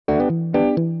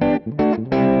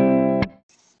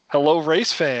Hello,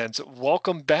 race fans.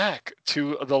 Welcome back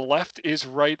to the Left is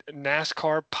Right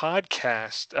NASCAR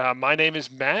podcast. My name is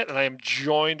Matt, and I am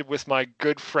joined with my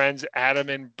good friends Adam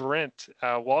and Brent.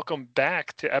 Welcome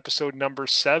back to episode number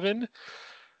 7,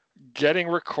 getting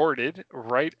recorded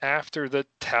right after the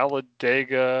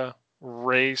Talladega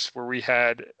race where we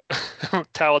had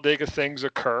Talladega things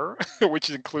occur, which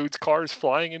includes cars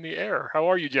flying in the air. How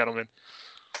are you, gentlemen?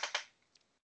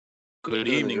 Good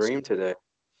evening. Dream today.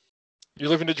 You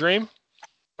living the dream?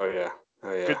 Oh yeah.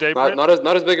 Good day, Brent? Not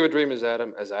as big of a dream as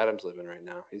Adam's living right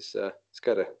now. He's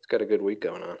got a good week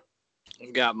going on.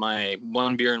 I've got my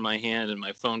one beer in my hand and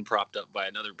my phone propped up by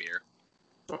another beer.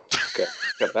 Oh, okay.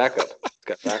 Got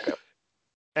backup.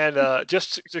 And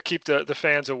just to keep the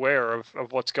fans aware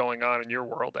of what's going on in your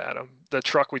world, Adam, the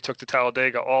truck we took to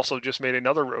Talladega also just made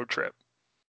another road trip.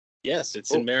 Yes,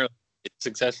 it's in Maryland. It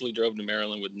successfully drove to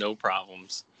Maryland with no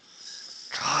problems.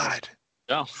 God.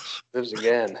 No.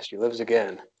 She lives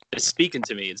again. It's speaking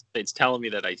to me. It's telling me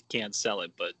that I can't sell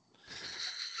it, but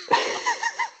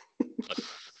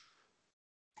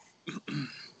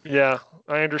Yeah,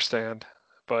 I understand.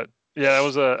 But yeah, that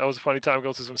was a funny time.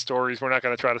 Go through some stories. We're not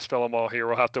going to try to spell them all here.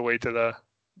 We'll have to wait to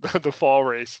the fall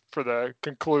race for the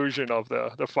conclusion of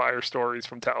the fire stories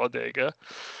from Talladega.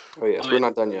 Oh yes, we're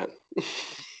not done yet.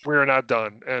 We're not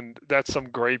done, and that's some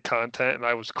great content. And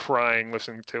I was crying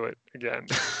listening to it again,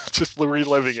 just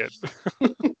reliving it.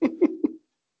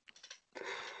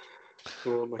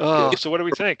 Oh my God. So what do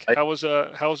we think? How was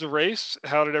the race?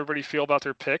 How did everybody feel about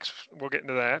their picks? We'll get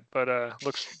into that, but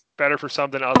looks better for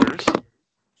some than others.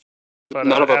 But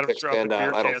none of our Adam's picks panned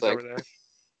out. I don't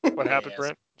think. What happened,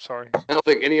 Brent? Sorry. I don't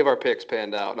think any of our picks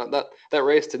panned out. That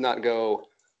race did not go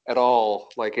at all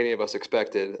like any of us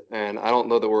expected, and I don't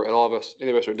know that any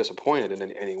of us are disappointed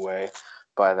in any way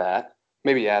by that.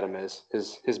 Maybe Adam is.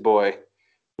 His boy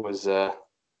was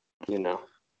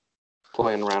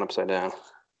playing around upside down.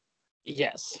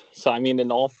 yes. So I mean,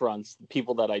 in all fronts, the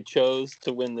people that I chose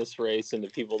to win this race and the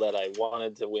people that I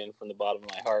wanted to win from the bottom of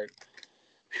my heart.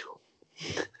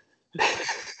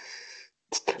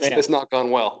 It's not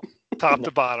gone well. Top to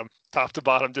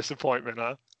bottom disappointment,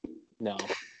 huh? No.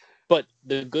 But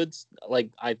the goods, like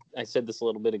I said this a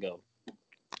little bit ago,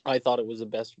 I thought it was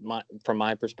from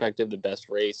my perspective, the best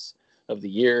race of the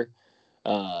year.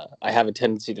 I have a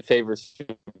tendency to favor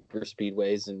super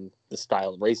speedways and the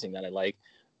style of racing that I like.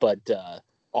 But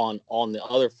on the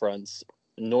other fronts,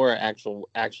 Nora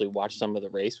actually watched some of the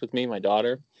race with me, my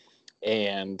daughter,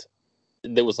 and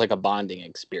there was like a bonding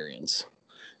experience.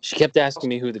 She kept asking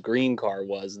me who the green car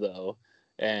was, though,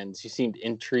 and she seemed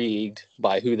intrigued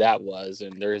by who that was,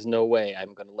 and there is no way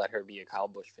I'm going to let her be a Kyle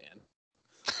Busch fan.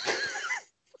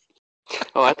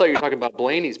 Oh, I thought you were talking about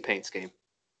Blaney's paint scheme.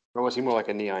 Or was he more like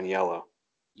a neon yellow?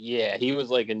 Yeah, he was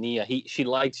like a neon. She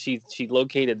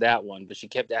located that one, but she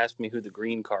kept asking me who the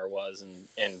green car was,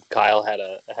 and Kyle had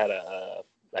a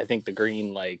I think the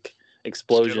green like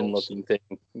explosion looking thing.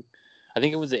 I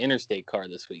think it was the Interstate car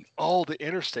this week. Oh, the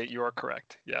Interstate. You are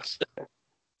correct. Yes.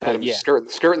 Adam,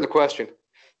 skirting the question.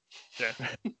 Yeah.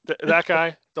 That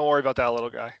guy. Don't worry about that little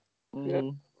guy.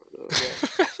 Mm-hmm.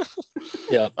 Yeah.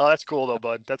 Yeah. Oh, that's cool though,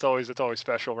 bud. That's always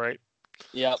special, right?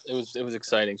 Yeah, it was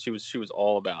exciting. She was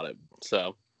all about it.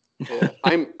 So. Yeah.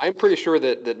 I'm pretty sure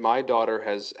that my daughter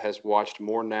has watched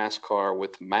more NASCAR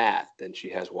with Matt than she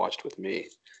has watched with me.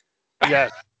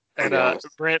 Yes. And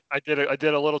Brent, I did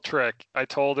a little trick. I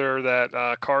told her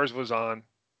that Cars was on,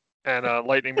 and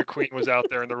Lightning McQueen was out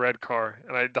there in the red car,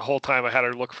 and the whole time I had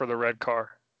her look for the red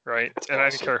car, right? That's and awesome. I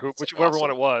didn't care whichever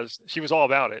one it was. She was all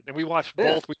about it, and we watched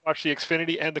both. We watched the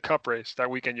Xfinity and the Cup race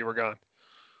that weekend you were gone.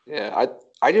 Yeah,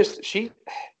 I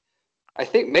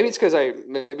think maybe it's because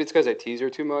I tease her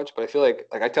too much, but I feel like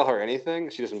I tell her anything,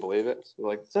 she doesn't believe it. So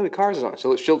like, so the Cars is on.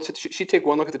 So she'd take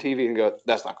one look at the TV and go,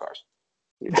 "That's not Cars."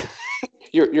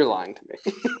 You're lying to me.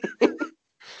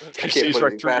 She sees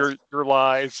right through your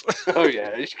lies. Oh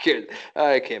yeah,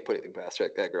 I can't put anything past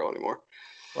that girl anymore.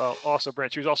 Well, also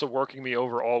Brent, she was also working me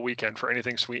over all weekend for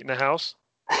anything sweet in the house.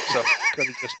 So she could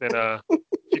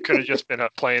have just been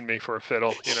playing me for a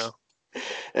fiddle, you know.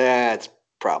 That's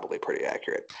probably pretty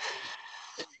accurate.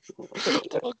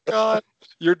 Oh God,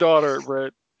 your daughter,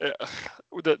 Brent.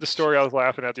 The story I was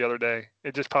laughing at the other day,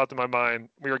 it just popped in my mind.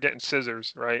 We were getting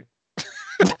scissors, right?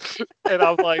 And I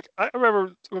was like, I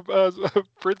remember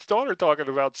Brent's daughter talking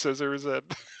about scissors and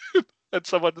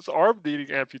someone's arm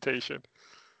needing amputation.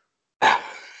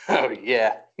 Oh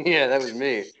yeah, that was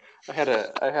me. I had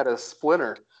a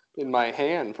splinter in my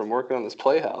hand from working on this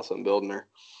playhouse I'm building her,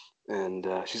 and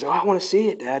she's like, "Oh, I want to see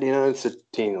it, Dad." You know, it's a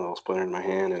teeny little splinter in my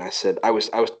hand, and I said, I was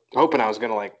hoping I was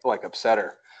gonna like upset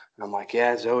her, and I'm like,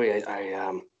 "Yeah, Zoe,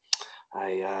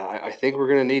 I think we're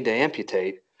going to need to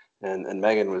amputate. And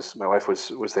Megan my wife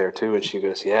was there too. And she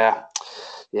goes, yeah,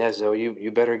 Zoe,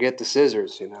 you better get the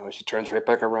scissors. And she turns right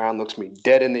back around, looks me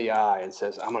dead in the eye and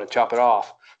says, I'm going to chop it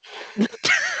off.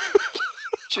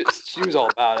 she was all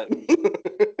about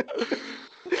it.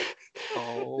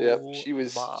 Oh, yep. She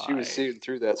was seeing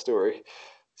through that story.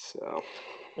 So.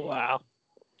 Wow.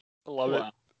 I love it.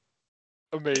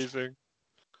 Amazing.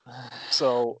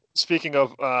 So speaking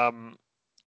of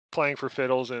playing for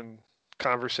fiddles and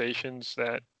conversations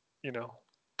that,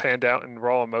 panned out in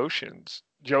raw emotions,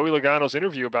 Joey Logano's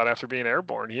interview about after being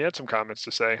airborne, he had some comments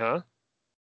to say, huh?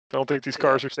 Don't think these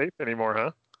cars are safe anymore, huh?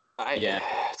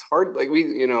 It's hard. Like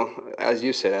as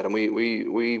you said, Adam,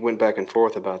 we went back and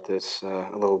forth about this a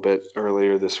little bit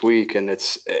earlier this week, and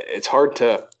it's hard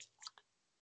to,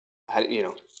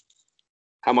 how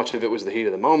much of it was the heat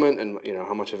of the moment, and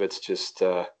how much of it's just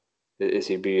is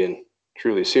he being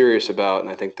truly serious about? And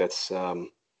I think that's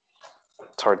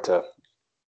it's hard to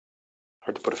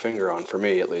put a finger on, for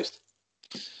me at least.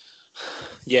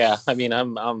 Yeah, I mean,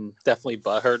 I'm definitely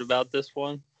butthurt about this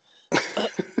one.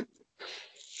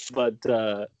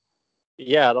 But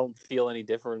yeah, I don't feel any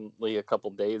differently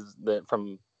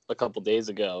from a couple days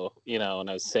ago, and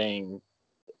I was saying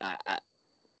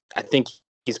I think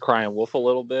he's crying wolf a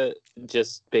little bit,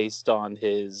 just based on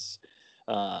his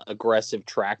aggressive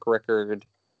track record,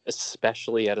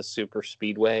 especially at a super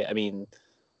speedway. I mean,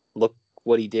 look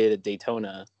what he did at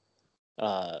Daytona.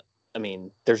 I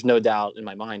mean, there's no doubt in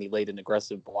my mind he laid an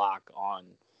aggressive block on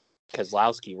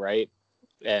Keselowski, right?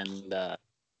 And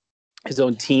his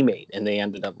own teammate, and they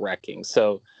ended up wrecking.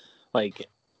 So, like,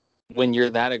 when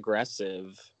you're that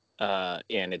aggressive,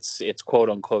 and it's quote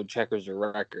unquote checkers or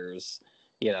wreckers,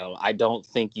 I don't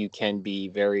think you can be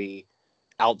very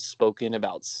outspoken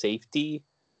about safety,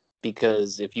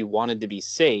 because if you wanted to be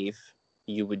safe,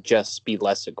 you would just be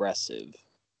less aggressive.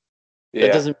 Yeah.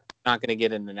 That doesn't mean you're not going to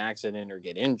get in an accident or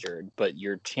get injured, but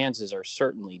your chances are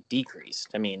certainly decreased.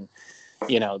 I mean,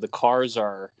 the cars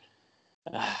are,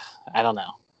 I don't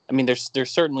know. I mean, there's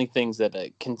certainly things that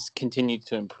can continue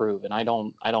to improve, and I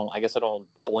guess I don't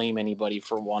blame anybody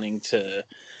for wanting to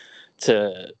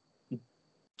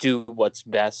do what's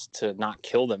best to not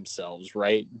kill themselves,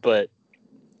 right? But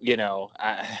it's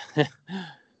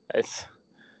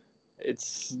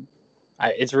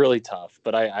really tough.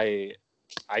 But I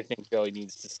think Joey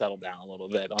needs to settle down a little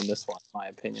bit on this one, in my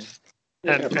opinion.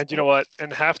 And you know what?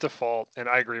 And half the fault, and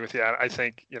I agree with you. I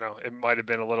think it might have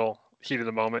been a little heat of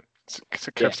the moment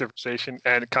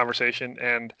conversation.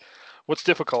 And what's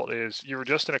difficult is you were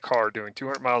just in a car doing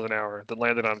 200 miles an hour that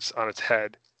landed on its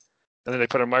head, and then they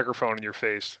put a microphone in your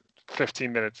face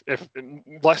 15 minutes, if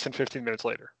less than 15 minutes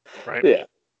later, right? Yeah,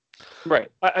 right.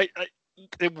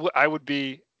 I would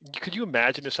be. Could you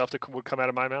imagine the stuff that would come out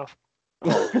of my mouth?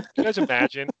 Can you guys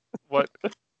imagine what?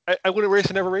 I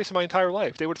wouldn't never race in my entire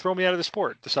life. They would throw me out of the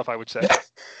sport. The stuff I would say.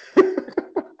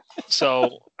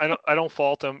 So I don't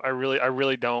fault him. I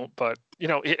really don't. But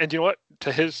and you know what?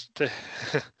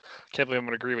 Can't believe I'm going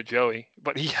to agree with Joey.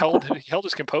 But he held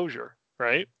his composure,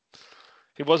 right?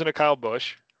 He wasn't a Kyle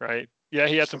Busch, right? Yeah,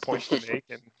 he had some points to make,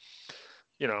 and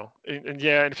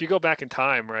and if you go back in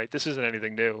time, right, this isn't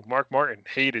anything new. Mark Martin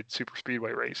hated super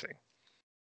speedway racing.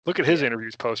 Look at his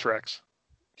interviews post-Rex.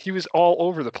 He was all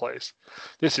over the place.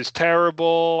 This is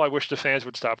terrible. I wish the fans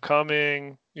would stop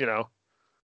coming, Right.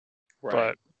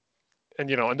 But, and,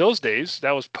 in those days,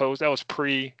 that was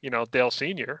pre, Dale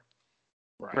Sr.,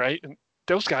 right? And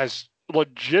those guys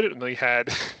legitimately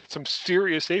had some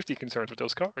serious safety concerns with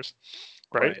those cars,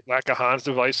 right? Lack of Hans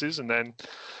devices, and then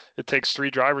it takes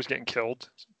 3 drivers getting killed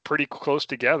pretty close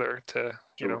together to,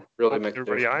 really make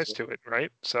everybody eyes to it,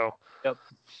 right? So. Yep.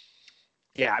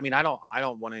 Yeah, I mean, I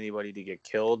don't want anybody to get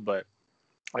killed, but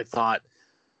I thought,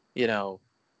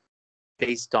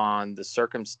 based on the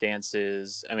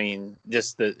circumstances, I mean,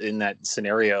 just in that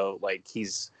scenario, like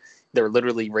they're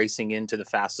literally racing into the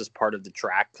fastest part of the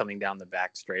track coming down the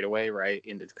back straightaway, right,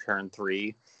 into turn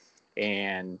 3.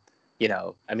 And,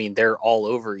 I mean, they're all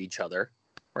over each other,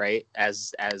 right,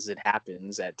 as it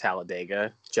happens at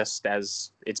Talladega, just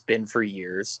as it's been for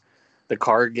years. The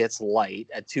car gets light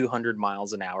at 200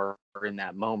 miles an hour in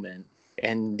that moment,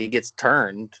 and he gets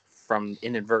turned from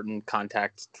inadvertent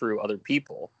contact through other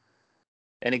people,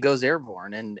 and it goes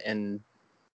airborne. And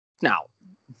now,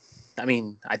 I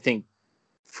mean, I think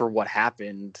for what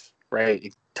happened, right,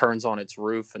 it turns on its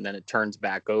roof and then it turns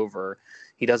back over.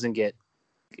 He doesn't get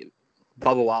 –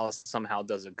 Bubba Wallace somehow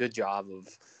does a good job of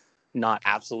not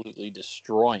absolutely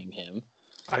destroying him.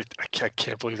 I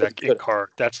can't believe that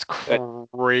car. That's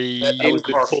crazy. That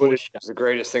car footage is the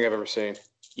greatest thing I've ever seen.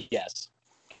 Yes.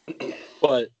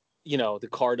 But, the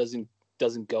car doesn't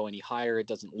doesn't go any higher. It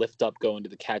doesn't lift up, go into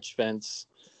the catch fence.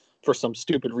 For some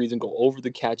stupid reason, go over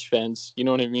the catch fence. You know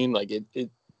what I mean? Like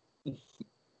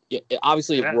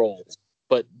obviously it rolls,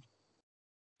 but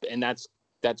and that's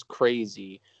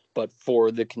crazy. But for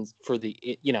the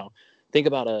think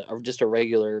about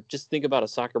think about a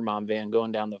soccer mom van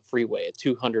going down the freeway at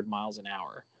 200 miles an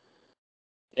hour,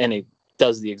 and it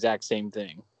does the exact same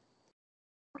thing.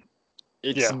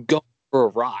 It's going for a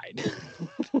ride.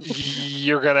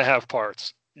 You're gonna have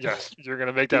parts. Yes, you're going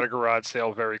to make that a garage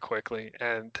sale very quickly.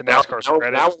 And to NASCAR's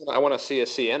credit, now I want to see a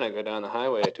Sienna go down the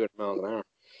highway at 200 miles an hour.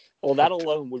 Well, that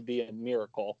alone would be a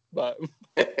miracle, but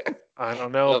I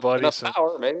don't know, buddy. Enough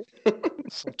power, maybe.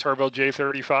 Some turbo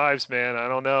J35s, man. I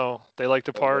don't know. They like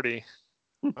to party.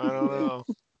 I don't know.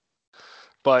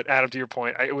 But Adam, to your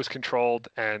point, it was controlled,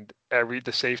 and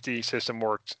the safety system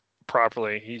worked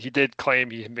properly. He did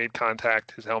claim he made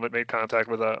contact. His helmet made contact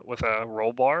with a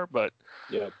roll bar, but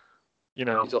yeah. You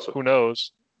know, who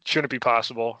knows? Shouldn't be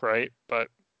possible, right? But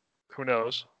who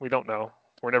knows? We don't know.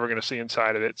 We're never going to see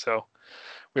inside of it, so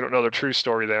we don't know the true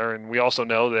story there. And we also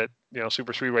know that,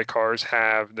 super speedway cars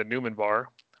have the Newman bar,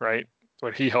 right?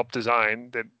 What he helped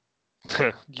design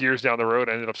that years down the road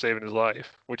ended up saving his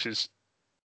life, which is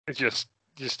it just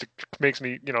makes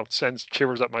me, sends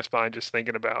shivers up my spine just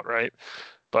thinking about, right?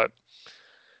 But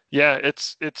yeah,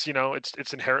 it's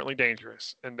inherently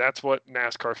dangerous, and that's what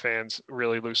NASCAR fans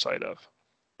really lose sight of,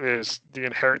 is the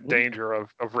inherent danger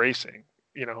of racing.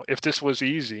 If this was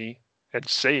easy and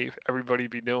safe,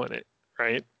 everybody'd be doing it,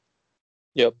 right?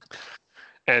 Yep.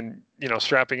 And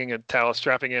strapping in at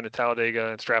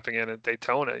Talladega and strapping in at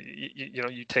Daytona,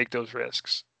 you take those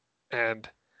risks, and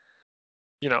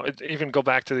even go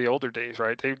back to the older days,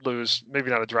 right? They'd lose maybe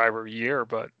not a driver a year,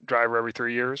 but driver every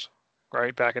 3 years.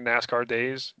 Right, back in NASCAR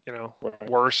days, right. The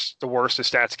worse the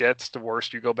stats gets, the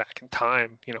worse you go back in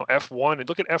time. F1, and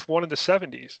look at F1 in the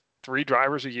 70s, 3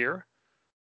 drivers a year.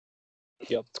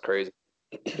 Yep, it's crazy.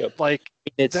 Yep, like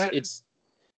it's.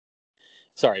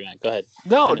 Sorry, man. Go ahead.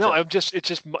 No, it's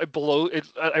just below it.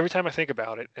 Every time I think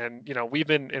about it, and we've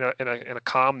been in a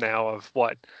calm now of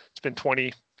what? It's been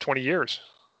 20 years,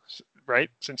 right,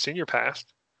 since Senior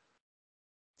passed.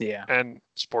 Yeah. And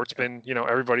sport's been,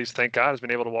 everybody's, thank God, has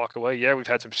been able to walk away. Yeah, we've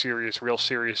had some real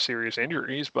serious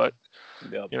injuries, but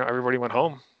everybody went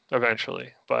home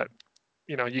eventually. But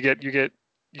you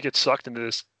get sucked into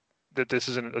this, that this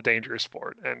isn't a dangerous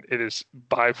sport, and it is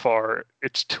by far.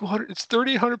 It's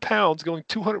 3,800 pounds going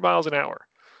 200 miles an hour.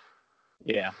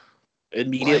 Yeah,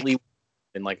 immediately,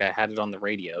 and I had it on the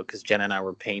radio because Jen and I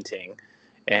were painting,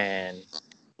 and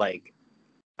I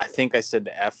think I said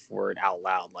the F word out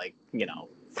loud,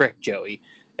 frick Joey,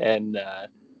 and I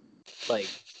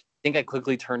think I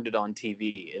quickly turned it on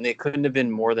TV, and it couldn't have been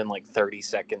more than 30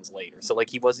 seconds later. So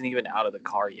he wasn't even out of the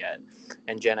car yet,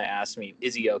 and Jenna asked me,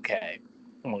 "Is he okay?"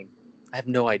 I'm like, I have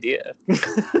no idea.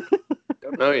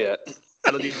 Don't know yet.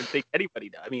 I don't even think anybody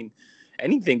does. I mean,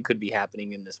 anything could be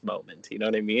happening in this moment. You know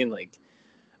what I mean?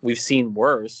 We've seen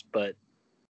worse, but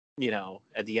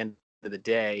at the end of the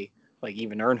day,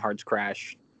 even Earnhardt's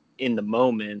crash in the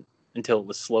moment, until it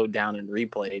was slowed down and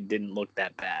replayed, didn't look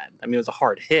that bad. I mean, it was a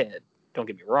hard hit, don't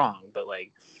get me wrong, but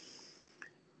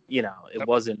it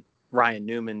wasn't Ryan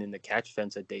Newman in the catch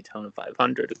fence at Daytona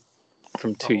 500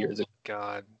 from 2 years ago.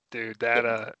 God, dude,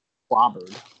 that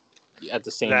clobbered at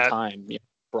the same time,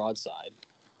 broadside.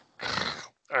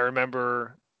 I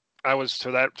remember I was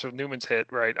so Newman's hit,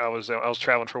 right? I was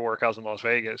traveling for work. I was in Las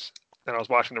Vegas, and I was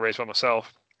watching the race by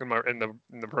myself in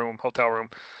the hotel room.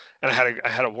 And I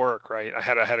had to work, right? I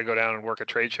had to go down and work a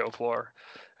trade show floor,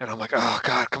 and I'm like, oh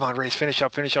God, come on, race, finish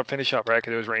up, right?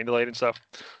 Because it was rain delayed and stuff.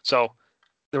 So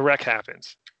the wreck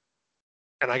happens,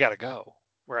 and I gotta go,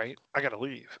 right? I gotta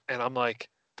leave, and I'm like,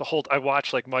 I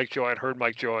watched Mike Joy and heard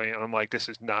Mike Joy, and I'm like, this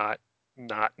is not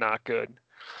good,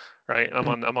 right?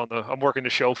 And I'm working the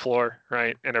show floor,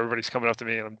 right? And everybody's coming up to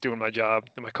me, and I'm doing my job,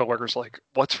 and my coworker's like,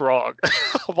 what's wrong?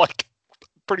 I'm like,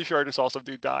 pretty sure I just saw some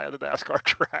dude die on the NASCAR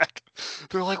track.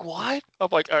 They're like, what? I'm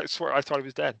like, I swear, I thought he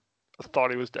was dead.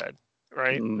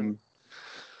 Right? And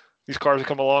these cars have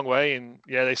come a long way, and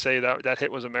yeah, they say that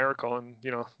hit was a miracle, and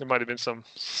there might have been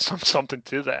something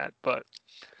to that. But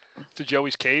to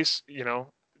Joey's case,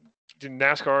 in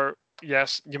NASCAR,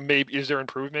 yes, is there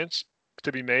improvements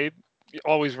to be made?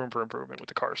 Always room for improvement with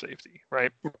the car safety,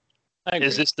 right?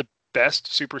 Is this the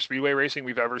best super speedway racing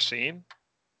we've ever seen?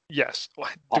 Yes.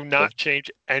 Do not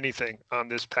change anything on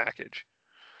this package.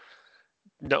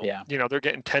 No. Yeah. They're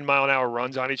getting 10-mile-an-hour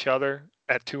runs on each other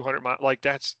at 200 miles.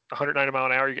 That's 190 mile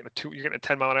an hour. You're getting a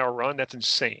 10-mile-an-hour run. That's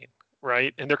insane,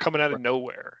 right? And they're coming out of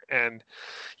nowhere. And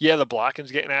yeah, the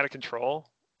blocking's getting out of control.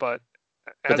 But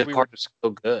the car is so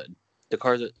good. The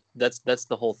cars, that's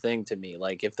the whole thing to me.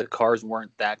 Like, if the cars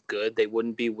weren't that good, they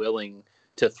wouldn't be willing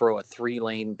to throw a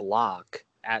 3-lane block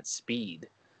at speed.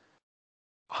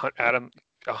 Adam,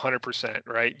 100%,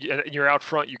 right? You're out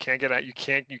front. You can't get out. You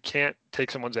can't take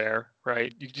someone's air,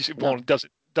 right? You just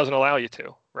doesn't allow you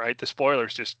to, right? The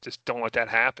spoilers just don't let that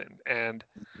happen. And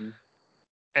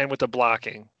with the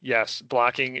blocking, yes,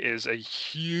 blocking is a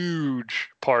huge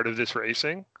part of this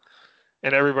racing.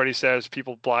 And everybody says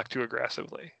people block too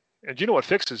aggressively. And you know what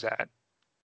fixes that?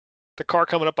 The car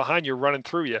coming up behind you running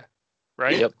through you,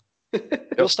 right? Yep.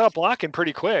 You'll stop blocking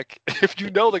pretty quick if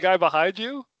you know the guy behind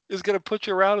you is going to put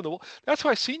you around in the wall. That's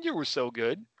why Senior was so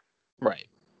good. Right.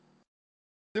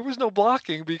 There was no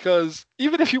blocking because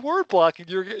even if you weren't blocking,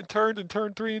 you're getting turned in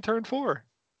turn 3 and turn 4.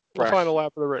 The final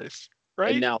lap of the race,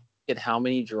 right? And now, look at how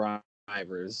many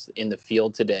drivers in the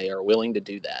field today are willing to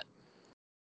do that.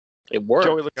 It works.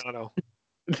 Joey Logano.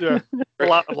 Yeah, a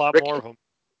lot more of them.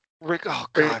 Ricky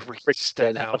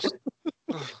Stenhouse.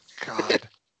 Oh, God.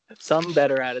 Some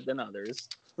better at it than others.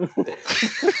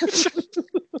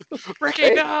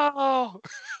 Ricky, no!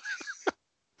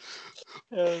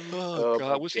 Oh,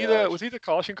 God. Was he the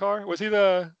caution car? Was he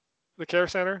the care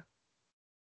center?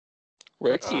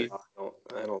 Ricky?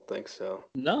 I don't think so.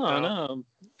 No.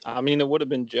 I mean, it would have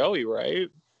been Joey, right?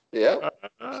 Yeah.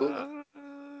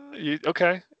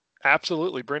 Okay.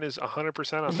 Absolutely. Brent is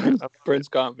 100% on that. Brent's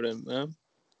confident, man.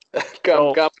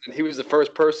 I'm confident he was the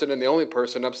first person and the only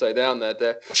person upside down that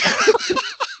day.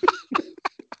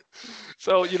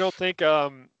 So you don't think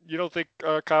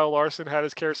Kyle Larson had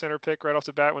his care center pick right off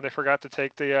the bat when they forgot to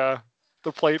take the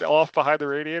plate off behind the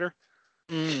radiator?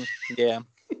 Yeah,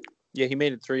 he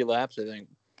made it 3 laps, I think.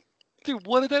 Dude,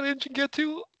 what did that engine get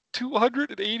to?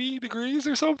 280 degrees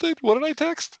or something? What did I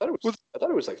text? I thought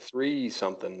it was like 3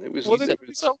 something. It was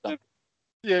something.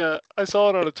 Yeah, I saw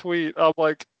it on a tweet. I'm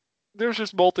like, there's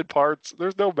just molten parts.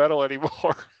 There's no metal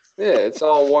anymore. Yeah, it's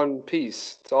all one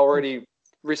piece. It's already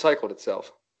recycled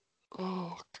itself.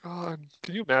 Oh, God.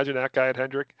 Can you imagine that guy at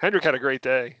Hendrick? Hendrick had a great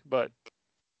day, but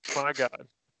my God.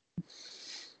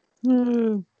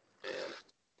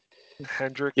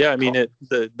 Hendrick. Yeah, I mean,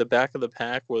 the back of the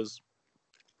pack was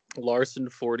Larson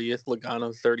 40th,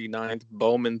 Logano 39th,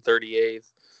 Bowman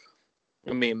 38th.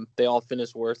 I mean, they all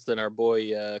finished worse than our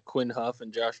boy Quinn Huff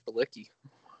and Josh Bilicki.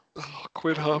 Oh,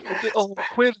 Quinn Huff. Oh,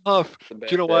 Quinn Huff. Do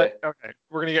you know what? Okay,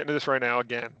 we're going to get into this right now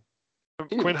again.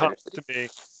 Quinn Huff to me.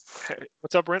 Hey,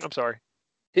 what's up, Brent? I'm sorry.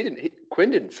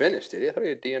 Quinn didn't finish, did he? I thought he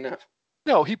had DNF.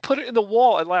 No, he put it in the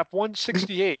wall at lap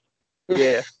 168.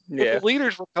 Yeah. The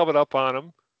leaders were coming up on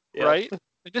him, right?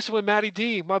 And this is when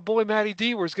my boy Matty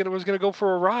D was gonna go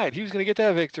for a ride. He was gonna get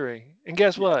that victory. And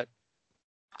guess what?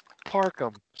 Park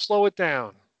him. Slow it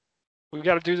down. We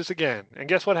got to do this again. And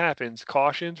guess what happens?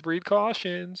 Cautions breed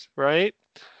cautions, right?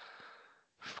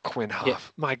 Quinn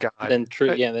Huff, my God. Then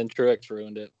Truex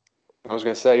ruined it. I was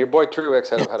gonna say your boy Truex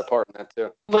had a part in that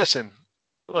too. Listen.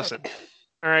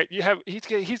 All right,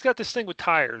 he's got this thing with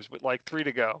tires with like 3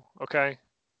 to go. Okay,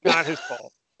 not his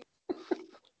fault.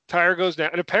 Tire goes down,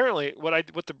 and apparently what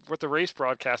the race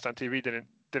broadcast on TV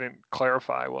didn't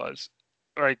clarify was,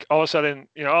 like, all of a sudden,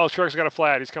 Truex got a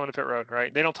flat, he's coming to pit road,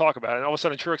 right? They don't talk about it. And all of a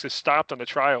sudden, Truex is stopped on the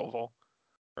tri-oval,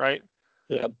 right?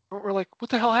 Yeah. We're like,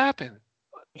 what the hell happened?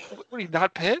 What, did he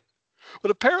not pit?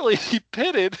 But apparently he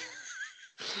pitted.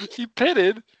 He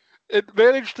pitted and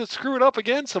managed to screw it up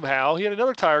again somehow. He had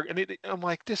another tire, and I'm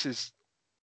like, is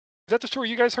that the story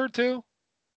you guys heard too?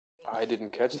 I didn't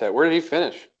catch that. Where did he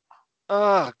finish?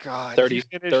 Oh, God.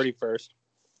 31st.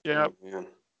 Yeah. Oh, man.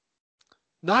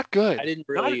 Not good.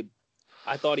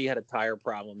 I thought he had a tire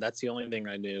problem. That's the only thing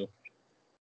I knew.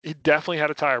 He definitely had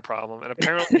a tire problem, and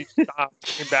apparently he stopped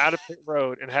came back to pit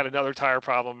road and had another tire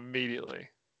problem immediately.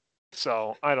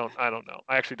 So I don't know.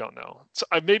 I actually don't know. So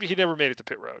maybe he never made it to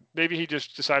pit road. Maybe he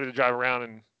just decided to drive around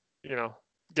and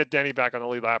get Denny back on the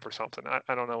lead lap or something.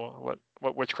 I don't know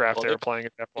what witchcraft they were playing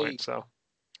at that point. So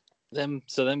them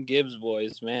Gibbs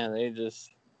boys, man, they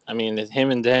just, I mean, him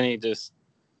and Denny just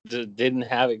didn't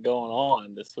have it going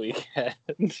on this weekend.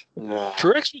 No.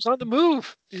 Truex was on the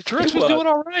move. Truex was doing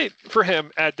all right for him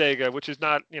at Dega, which is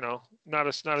not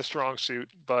a strong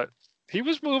suit, but he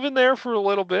was moving there for a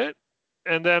little bit.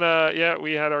 And then,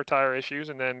 we had our tire issues.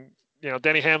 And then,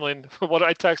 Denny Hamlin, what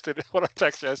I texted,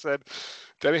 I said,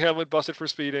 Denny Hamlin busted for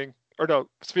speeding. Or no,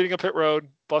 speeding on pit road,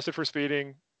 busted for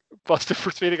speeding on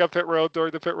pit road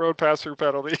during the pit road pass-through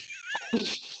penalty.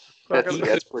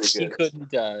 That's pretty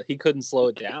good. He couldn't slow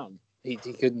it down. He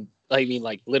couldn't, I mean,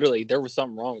 like, literally, there was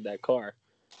something wrong with that car.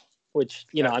 Which,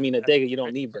 I mean, at Dega, you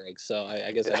don't need brakes. So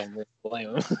I guess I don't really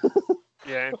blame him.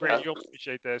 Yeah, and Grant, you'll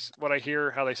appreciate this. What I hear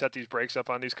how they set these brakes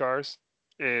up on these cars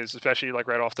is, especially like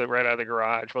right out of the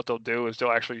garage, what they'll do is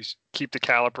they'll actually keep the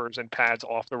calipers and pads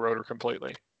off the rotor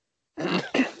completely.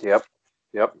 Yep.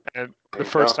 And There the you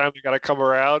first go. time they got to come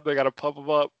around, they got to pump them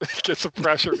up, get some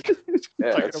pressure,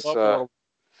 Yeah, tighten them up a little.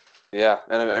 Yeah,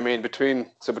 and I mean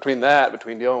between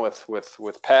dealing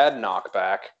with pad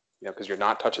knockback, you know, because you're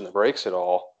not touching the brakes at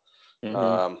all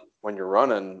when you're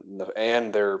running,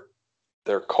 and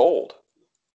they're cold.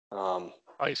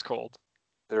 Ice cold.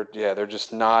 They're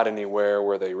just not anywhere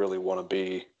where they really want to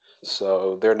be,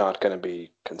 so they're not going to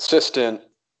be consistent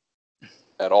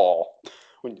at all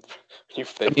when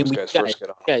those guys first get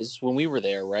on. Guys, when we were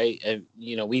there, right? And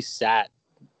you know, we sat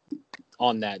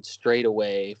on that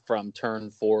straightaway from turn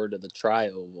 4 to the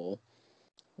tri-oval,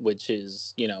 which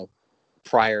is, you know,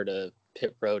 prior to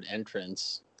pit road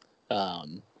entrance. I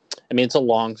mean, it's a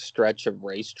long stretch of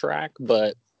racetrack,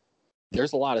 but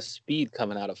there's a lot of speed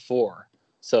coming out of 4.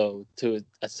 So to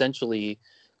essentially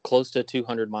close to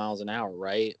 200 miles an hour,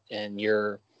 right? And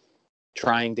you're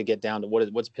trying to get down to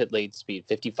what's pit lane speed?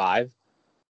 55?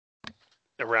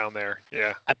 Around there,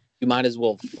 yeah. You might as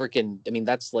well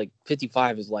that's like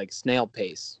 55 is like snail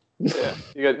pace. Yeah,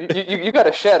 you got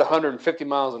to shed 150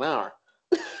 miles an hour.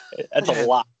 That's a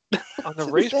lot. On the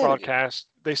race broadcast,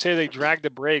 they say they drag the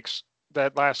brakes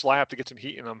that last lap to get some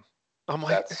heat in them. I'm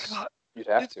like, God, you'd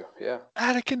have to, yeah.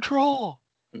 Out of control.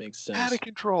 Makes sense. Out of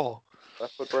control.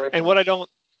 That's what brakes. And what I don't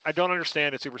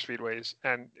understand at super speedways,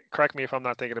 and correct me if I'm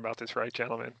not thinking about this right,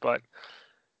 gentlemen, but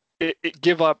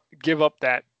give up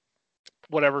that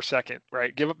whatever second,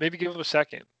 right? Give up a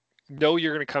second. Know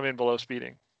you're going to come in below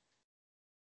speeding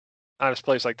on a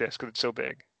place like this because it's so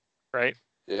big, right?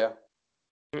 Yeah.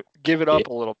 Give it up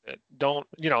a little bit. Don't,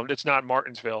 it's not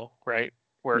Martinsville, right?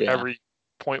 Where every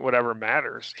point whatever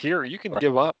matters. Here you can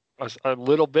give up a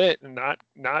little bit and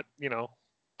not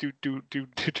do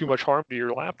too much harm to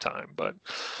your lap time. But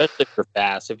especially if you're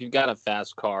fast, if you've got a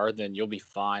fast car, then you'll be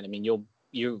fine. I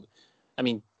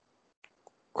mean,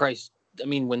 Christ. I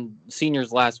mean, when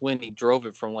Senior's last win, he drove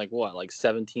it from like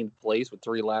 17th place with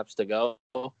 3 laps to go.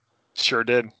 Sure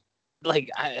did.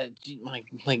 Like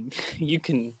you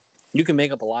can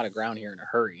make up a lot of ground here in a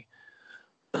hurry.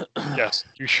 Yes,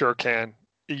 you sure can.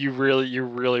 You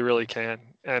really can.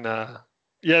 And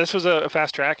this was a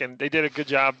fast track, and they did a good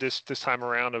job this time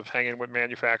around of hanging with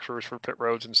manufacturers for pit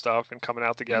roads and stuff and coming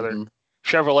out together. Mm-hmm.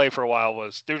 Chevrolet for a while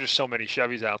there were just so many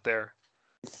Chevys out there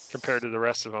compared to the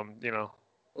rest of them,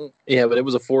 Yeah, but it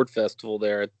was a Ford festival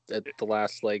there at the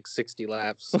last 60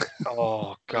 laps.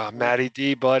 Oh God, Matty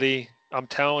D, buddy, I'm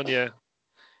telling you,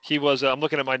 he was. I'm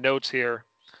looking at my notes here.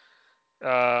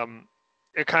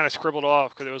 It kind of scribbled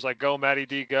off because it was like, "Go Matty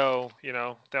D, go."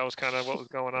 That was kind of what was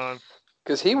going on.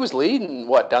 Because he was leading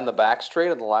down the back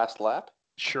straight on the last lap.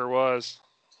 Sure was.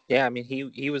 Yeah, I mean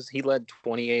he led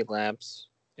 28 laps,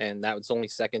 and that was only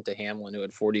second to Hamlin, who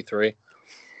had 43.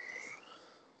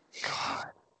 God.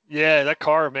 Yeah, that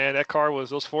car, man.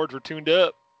 Those Fords were tuned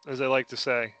up, as they like to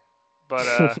say.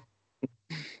 But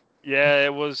yeah,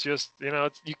 it was just,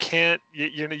 you can't,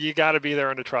 you got to be there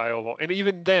on the tri-oval. And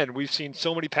even then, we've seen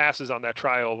so many passes on that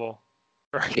tri-oval.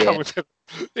 Right? Yeah.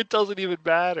 It doesn't even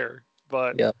matter.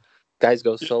 But yeah, guys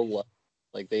go so low.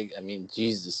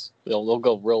 Jesus, they'll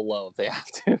go real low if they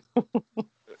have to.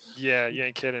 Yeah, you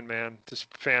ain't kidding, man.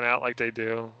 Just fan out like they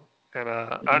do. And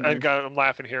I'm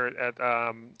laughing here at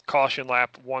caution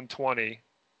lap 120.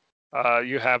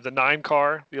 You have the 9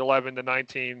 car, the 11, the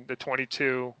 19, the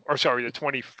 22, the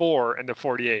 24, and the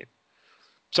 48.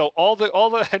 So all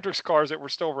the Hendricks cars that were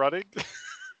still running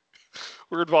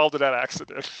were involved in that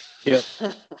accident. Yep.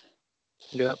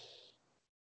 Yep.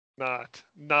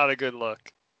 Not a good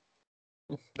look.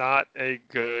 Not a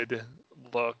good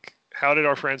look. How did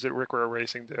our friends at Rick Ware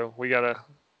Racing do? We gotta.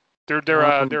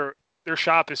 Their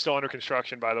shop is still under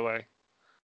construction, by the way.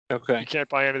 Okay. You can't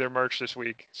buy any of their merch this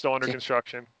week. Still under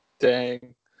construction.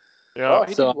 Dang. Yeah. Oh,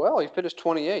 he did well. He finished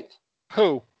 28th.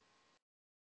 Who?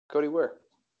 Cody Ware.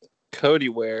 Cody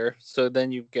Ware. So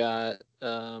then you've got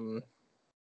who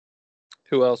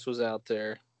else was out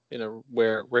there in a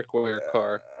Rick Ware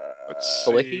car?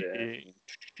 Balicki?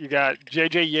 You got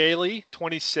JJ Yaley,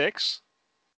 26.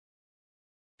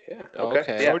 Yeah.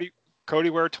 Okay. Yeah. Cody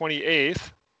Ware,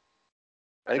 28th.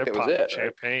 I think that was it.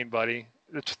 Champagne, right? Buddy.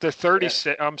 The 36.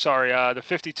 Yeah. I'm sorry. The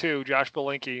 52. Josh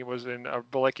Balicki was in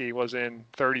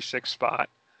 36th spot.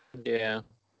 Yeah.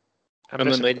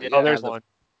 There's one.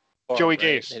 Joey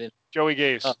Gase. Joey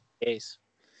Gase. Oh, Gase.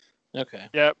 Okay.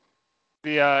 Yep.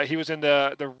 He was in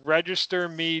the Register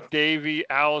Me Davey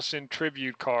Allison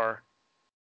tribute car.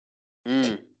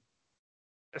 It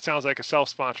sounds like a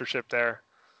self-sponsorship there.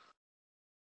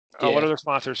 Yeah. What other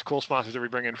sponsors? Cool sponsors did we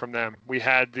bring in from them? We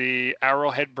had the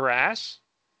Arrowhead Brass.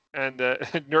 and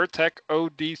Nurtec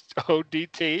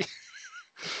ODT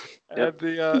and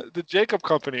the Jacob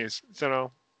companies.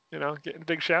 So, getting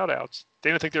big shout outs. They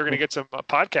didn't think they were going to get some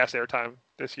podcast airtime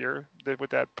this year with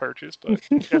that purchase, but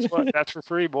guess what? That's for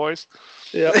free, boys.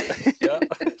 Yeah. Yeah.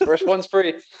 First one's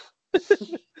free.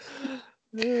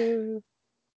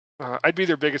 I'd be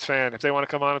their biggest fan. If they want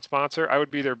to come on and sponsor, I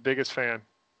would be their biggest fan.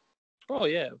 Oh,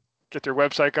 yeah. Get their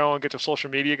website going, get their social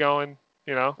media going,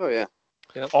 Oh, yeah.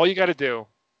 Yep. All you got to do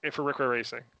for Rickler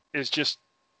Racing is just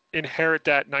inherit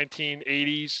that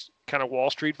 1980s kind of Wall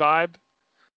Street vibe,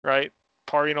 right?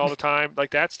 Partying all the time.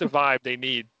 Like, that's the vibe they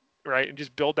need, right? And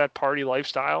just build that party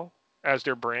lifestyle as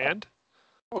their brand.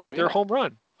 Oh, yeah. They're home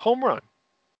run. Home run.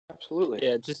 Absolutely.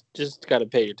 Yeah, just got to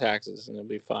pay your taxes and it'll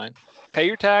be fine. Pay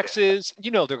your taxes.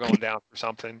 They're going down for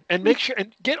something. And make sure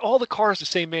and get all the cars the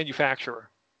same manufacturer.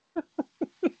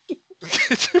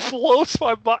 It blows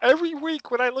my mind every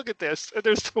week when I look at this. And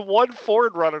there's the one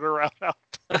Ford running around out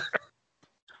there.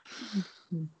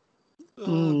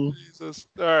 Oh, Jesus.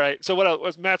 All right. So what else?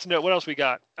 Was Matt's note? What else we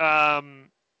got?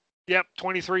 Yep.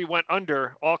 23 went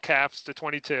under, all caps, to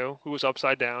 22, who was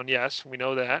upside down. Yes, we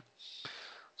know that.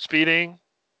 Speeding.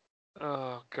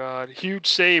 Oh God. Huge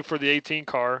save for the 18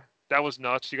 car. That was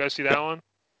nuts. You guys see that one?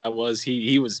 That was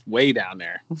he was way down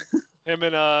there. Him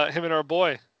and our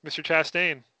boy, Mr.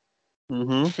 Chastain.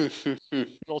 Mm-hmm.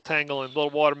 Little tangling, little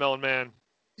watermelon man.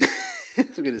 I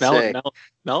was going to say.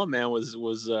 Melon Man was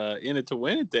in it to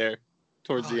win it there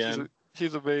towards the end.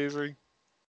 He's amazing.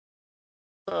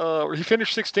 He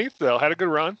finished 16th though. Had a good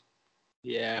run.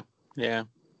 Yeah.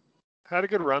 Had a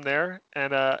good run there,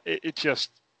 and it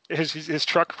just his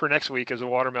truck for next week is a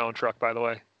watermelon truck, by the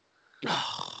way.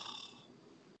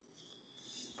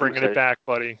 Bringing it back,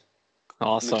 buddy.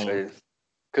 Awesome.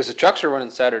 Because the trucks are running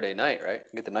Saturday night, right?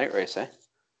 Get the night race, eh?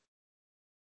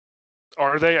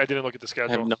 Are they? I didn't look at the I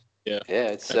schedule. have no Yeah,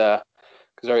 it's because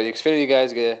the Xfinity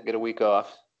guys get a week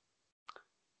off.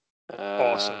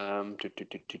 Awesome.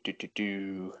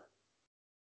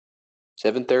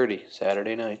 7:30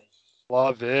 Saturday night.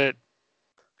 Love it.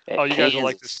 At Oh, you guys will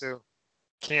like Kansas. this too.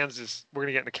 Kansas. We're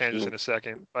gonna get into Kansas in a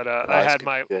second, but Oh, I that's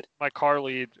had good. my car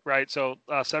lead right. So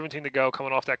 17 to go,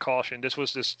 coming off that caution. This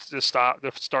was the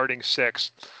starting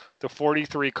six, the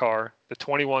 43 car, the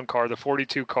 21 car, the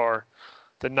 42 car,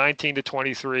 the 19 to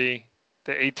 23,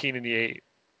 the 18 and the 8.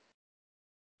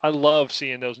 I love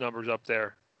seeing those numbers up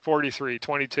there. 43,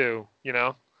 22.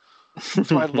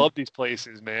 That's why I love these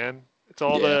places, man. It's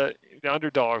all the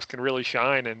underdogs can really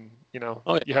shine, and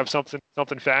you have something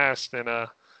fast, and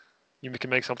you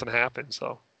can make something happen.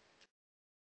 So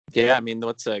Yeah, I mean,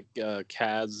 what's that?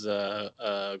 Kaz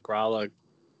Grala,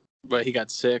 but he got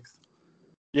sixth.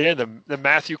 yeah, the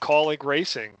Matthew Colling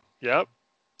Racing. Yep,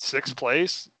 6th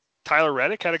place. Tyler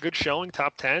Reddick had a good showing,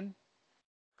 top 10.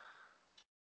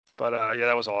 But yeah,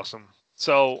 that was awesome.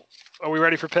 So are we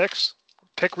ready for picks?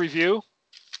 Pick review.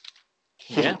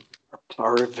 Yeah.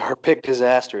 Our pick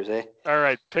disasters, eh? All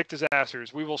right, pick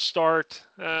disasters. We will start.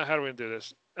 How do we do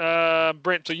this?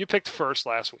 Brent, so you picked first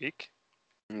last week.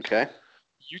 Okay.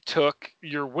 You took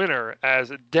your winner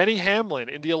as Denny Hamlin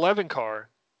in the 11 car.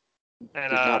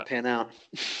 And Did not pan out.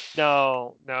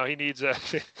 No, he needs a.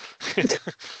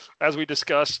 As we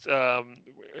discussed,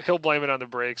 he'll blame it on the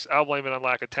brakes. I'll blame it on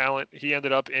lack of talent. He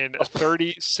ended up in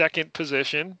 32nd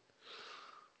position.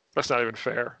 That's not even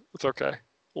fair. It's okay.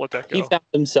 Let that go. He found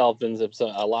himself in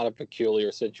a lot of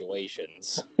peculiar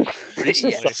situations.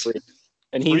 Recently.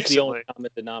 And he's the only common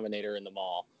denominator in them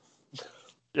all.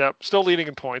 Yep. Still leading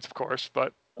in points, of course,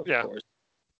 but Of yeah. course.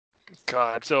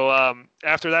 God. So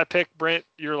after that pick, Brent,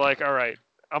 you're like, all right,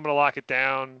 I'm going to lock it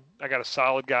down. I got a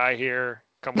solid guy here.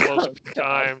 Come close a few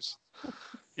times.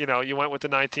 You went with the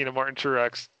 19 of Martin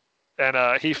Truex,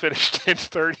 and he finished in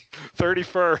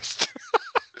 31st.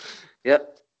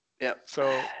 Yep.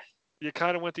 So you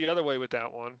kind of went the other way with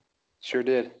that one. Sure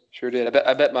did.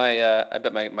 I bet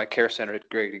my care center did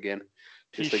great again.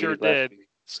 He sure did.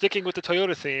 Sticking with the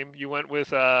Toyota theme, you went with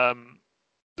the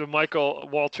Michael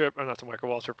Waltrip, or not the Michael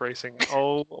Waltrip Racing.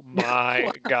 Oh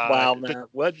my God! Wow, man,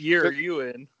 what year are you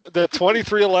in? The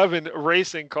 2311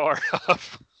 racing car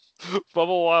of Bubba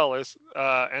Wallace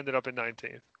ended up in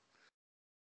 19th.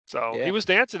 So he was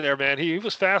dancing there, man. He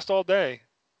was fast all day.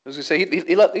 I was gonna say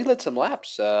he led some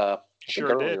laps. Sure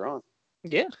did. On.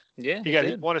 Yeah.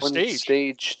 He won a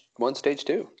stage. One stage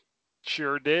too.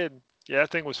 Sure did. Yeah,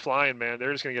 that thing was flying, man.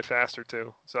 They're just gonna get faster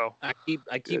too. So I keep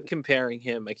comparing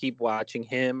him. I keep watching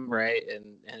him, right,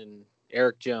 and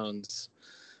Eric Jones,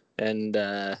 and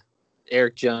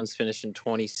Eric Jones finished in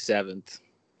 27th.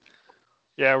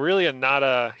 Yeah, really, he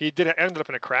ended up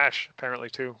in a crash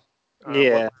apparently too.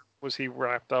 Yeah. What was he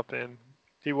wrapped up in?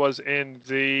 He was in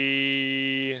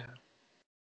the.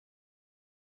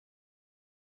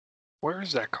 Where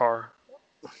is that car?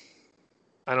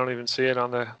 I don't even see it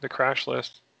on the crash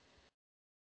list.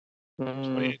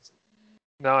 Mm,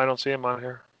 No, I don't see him on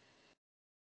here.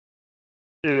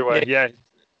 Either way, yeah.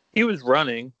 he was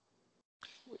running.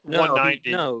 No, 190.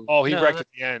 He no, wrecked no. at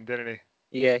the end, didn't he?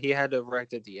 Yeah, he had to have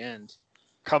wrecked at the end.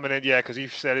 Coming in, yeah, because he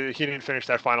said he didn't finish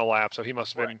that final lap, so he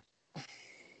must have been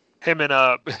him and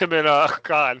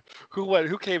God,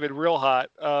 who came in real hot?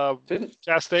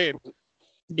 Chastain.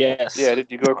 Yes. Yeah,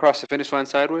 did you go across the finish line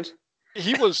sideways?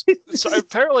 He was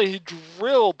apparently he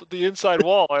drilled the inside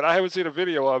wall, and I haven't seen a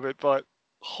video of it, but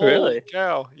holy Really?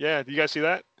 cow! Yeah, do you guys see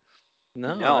that?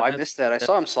 No, I missed that. I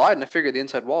saw him slide, and I figured the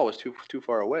inside wall was too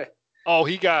far away. Oh,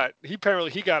 he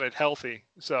apparently got it healthy,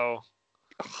 so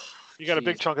he got a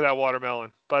big chunk of that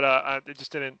watermelon, but I didn't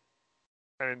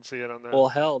see it on there. Well,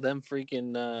 hell, them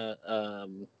freaking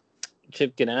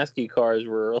Chip Ganassi cars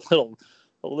were a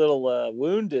little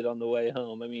wounded on the way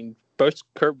home. I mean,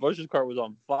 Kurt Busch's car was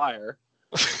on fire,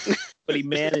 but he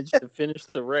managed to finish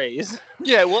the race.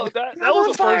 Yeah, well, that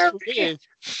was the first for me.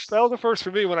 That was the first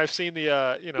for me when I've seen the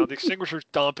the extinguishers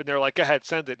dump, and they're like, "Go ahead,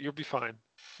 send it. You'll be fine."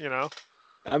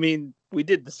 I mean, we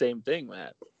did the same thing,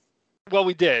 Matt. Well,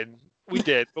 we did, but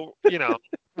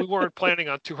we weren't planning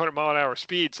on 200-mile-an-hour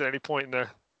speeds at any point in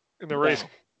the race.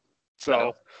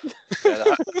 So,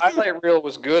 the highlight reel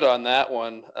was good on that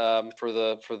one. For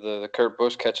the Kurt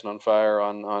Busch catching on fire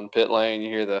on pit lane, you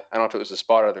hear I don't know if it was the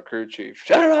spotter or the crew chief.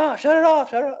 Shut it off! Shut it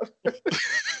off! Shut it off!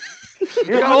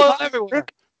 You got oil everywhere.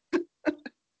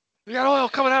 You got oil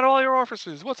coming out of all your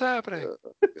orifices. What's happening?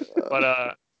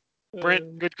 But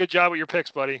Brent, good job with your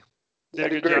picks, buddy. Did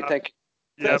a good job. Thank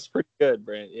you. That's pretty good,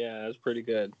 Brent. Yeah, that's pretty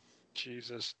good.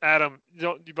 Jesus, Adam,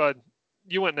 bud,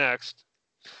 you went next.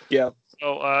 Yeah.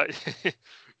 So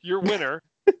your winner,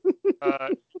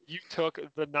 you took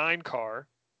the 9 car,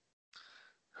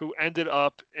 who ended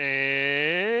up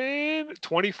in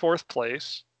 24th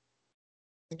place.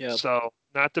 Yeah. So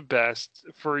not the best.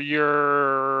 For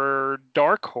your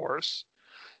dark horse,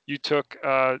 you took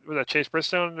was that Chase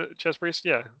Bridgestone? Chase Bridgestone?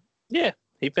 Yeah. Yeah,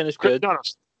 he finished good.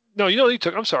 No, you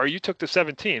took. I'm sorry, you took the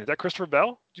 17. Is that Christopher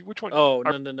Bell? Which one? Oh,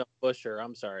 no, Buescher.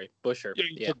 I'm sorry, Buescher. Yeah,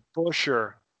 you took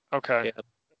Buescher. Okay.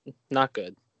 Yeah. Not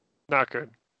good. Not good.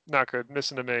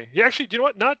 Missing to me. He actually, you know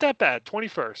what? Not that bad.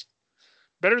 21st.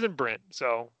 Better than Brent.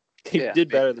 So he did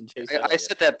better than Chase. I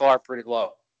set that bar pretty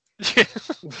low.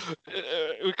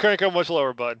 We can't go much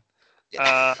lower, bud.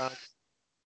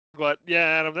 But yeah,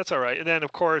 Adam, that's all right. And then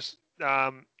of course,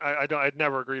 I'd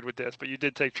never agreed with this, but you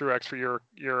did take Truex for your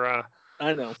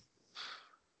I know.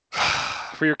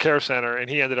 For your care center, and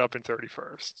he ended up in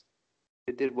 31st.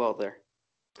 It did well there.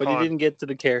 But he didn't get to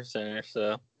the care center,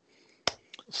 so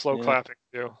slow clapping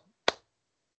too.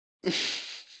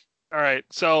 All right,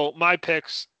 so my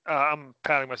picks. I'm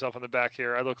patting myself on the back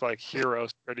here. I look like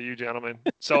heroes compared to you gentlemen.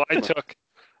 So I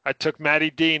took Matty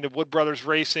D in the Wood Brothers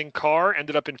Racing car.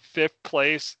 Ended up in 5th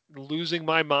place, losing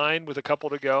my mind with a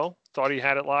couple to go. Thought he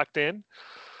had it locked in.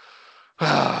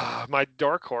 My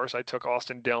dark horse, I took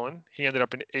Austin Dillon. He ended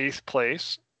up in 8th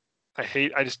place.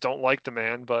 I just don't like the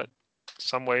man, but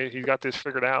some way he got this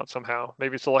figured out somehow.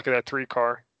 Maybe it's the luck of that 3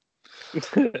 car.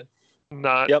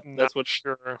 That's what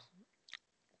sure.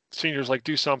 Senior's like,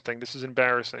 do something. This is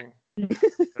embarrassing.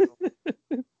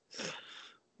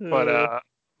 But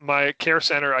my care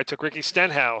center, I took Ricky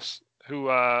Stenhouse, who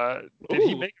did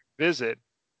he make a visit?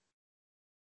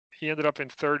 He ended up in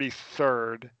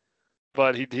 33rd,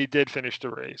 but he did finish the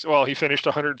race. Well, he finished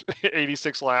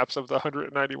 186 laps of the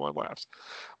 191 laps,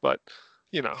 but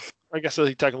I guess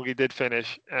he technically did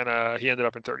finish, and he ended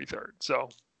up in 33rd. So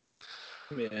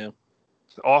yeah,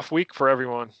 off week for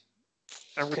everyone.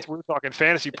 And we're talking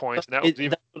fantasy points, and that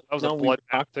was a blood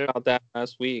bath too. About that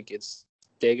last week.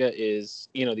 Dega is,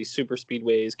 these super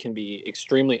speedways can be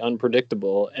extremely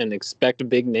unpredictable, and expect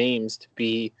big names to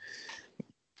be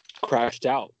crashed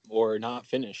out or not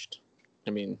finished. I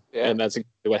mean, and that's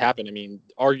exactly what happened. I mean,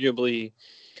 arguably,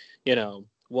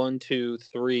 1, 2,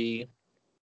 3,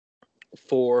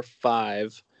 4,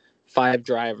 5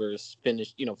 drivers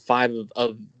finished. 5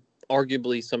 of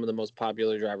arguably some of the most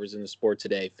popular drivers in the sport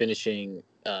today finishing,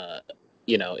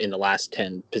 in the last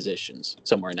 10 positions,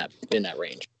 somewhere in that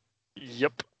range.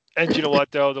 Yep. And you know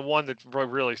what, though? The one that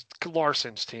really,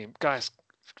 Larson's team, guys,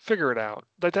 figure it out.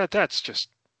 That's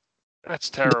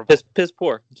terrible. Piss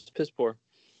poor. It's piss poor.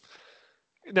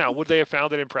 Now, would they have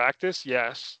found it in practice?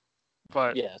 Yes.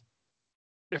 But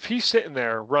if he's sitting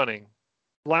there running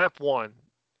lap 1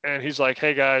 and he's like,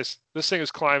 hey, guys, this thing is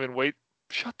climbing, wait,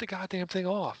 shut the goddamn thing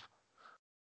off.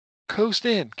 Coast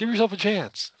in. Give yourself a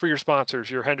chance for your sponsors,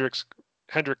 your Hendricks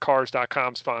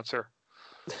HendrickCars.com sponsor.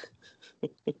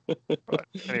 But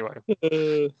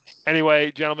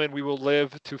anyway, gentlemen, we will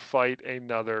live to fight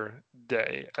another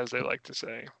day, as they like to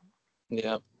say.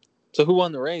 Yeah. So who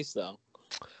won the race, though?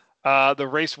 The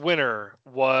race winner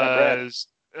was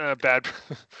Mr.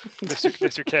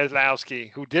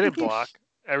 Keselowski, who didn't block.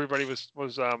 Everybody was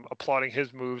applauding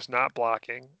his moves, not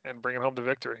blocking, and bringing home the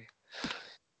victory.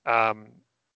 Byron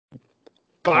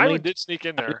did sneak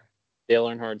in there. Dale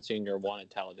Earnhardt Sr. won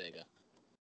at Talladega.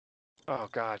 Oh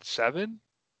God, 7?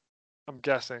 I'm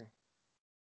guessing.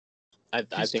 I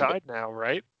He's think tied now,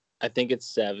 right? I think it's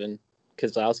 7.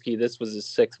 Keselowski, this was his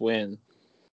 6th win.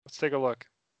 Let's take a look.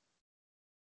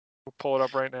 We'll pull it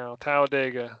up right now.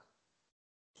 Talladega.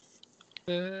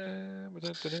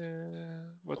 Let's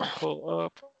pull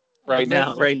up. Right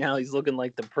now, he's looking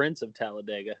like the Prince of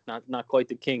Talladega. Not quite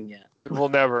the king yet. Will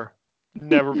never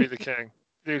be the king,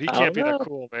 dude. He can't be that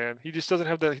cool, man. He just doesn't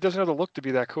have the look to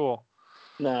be that cool.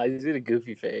 No, he's got a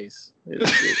goofy face. Dude,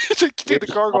 the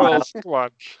gargoyles. Come on.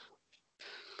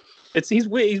 He's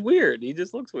weird. He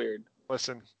just looks weird.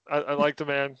 Listen, I like the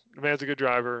man. The man's a good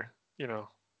driver. You know,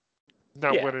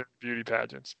 not winning beauty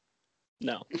pageants.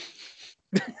 No.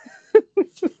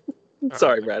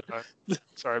 Sorry, Brad.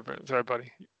 Sorry,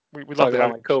 buddy. We love to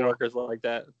have my coworkers like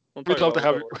that. We'd love to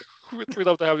have you. We'd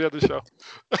love to have you on the show.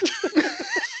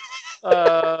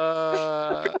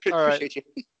 All right.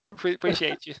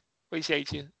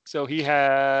 Appreciate you. So he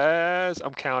has.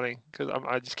 I'm counting because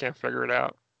I just can't figure it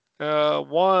out.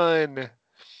 1,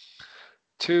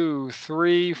 2,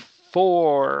 3,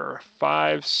 4,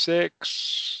 5,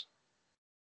 6,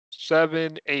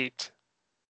 7, 8.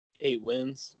 8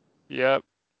 wins. Yep.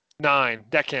 9.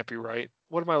 That can't be right.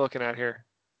 What am I looking at here?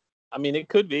 I mean, it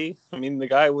could be. I mean, the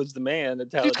guy was the man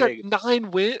at Talladega. He's got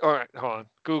 9 wins. All right, hold on.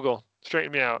 Google,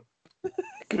 straighten me out.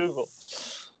 Google.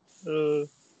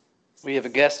 We have a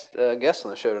guest on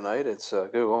the show tonight. It's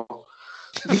Google.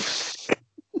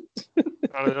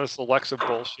 I don't know, it's Alexa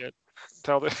bullshit.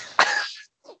 Tell the.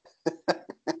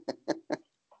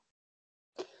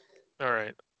 All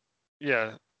right.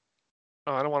 Yeah.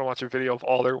 Oh, I don't want to watch a video of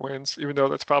all their wins, even though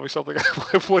that's probably something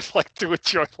I would like to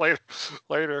enjoy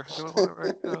later.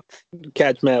 Right now.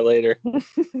 Catch Matt later.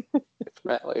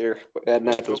 Matt later. Add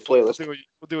that to his playlist. We'll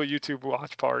do a YouTube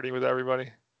watch party with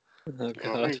everybody. Oh,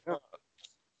 God.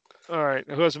 All right.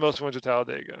 Who has the most wins at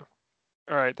Talladega?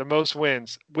 All right. The most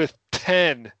wins with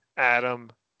 10,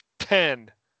 Adam. 10.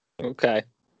 Okay.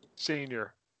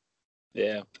 Senior.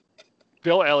 Yeah.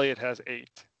 Bill Elliott has 8.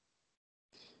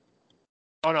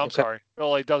 Oh, no, I'm Okay. sorry. Bill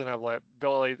Elliott doesn't have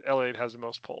Bill Elliott has the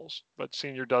most polls, but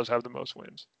Senior does have the most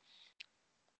wins.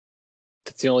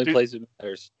 That's the only place it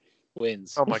matters.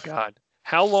 Wins. Oh, my God.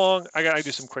 How long? I got to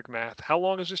do some quick math. How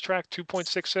long is this track?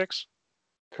 2.66?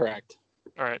 Correct.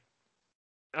 All right.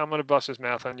 I'm going to bust this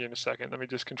math on you in a second. Let me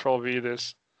just Control-V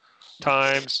this.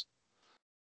 Times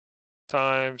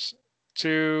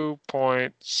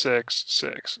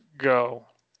 2.66. Go.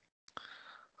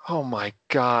 Oh, my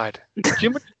God. Do you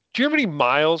know how many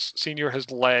miles Senior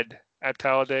has led at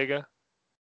Talladega?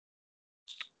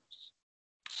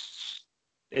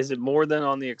 Is it more than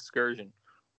on the excursion?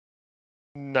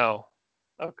 No.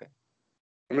 Okay.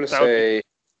 I'm gonna say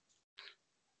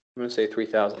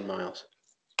 3,000 miles.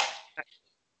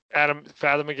 Adam,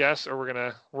 fathom a guess, or we're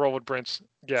gonna roll with Brent's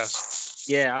guess?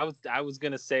 Yeah, I was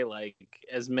gonna say like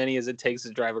as many as it takes to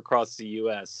drive across the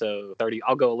U.S. So 30.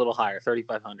 I'll go a little higher,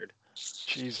 3,500.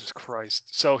 Jesus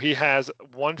Christ! So he has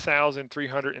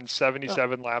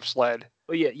 1,377 laps led.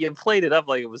 Well, yeah, you played it up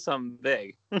like it was something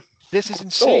big. This is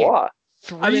insane. a lot.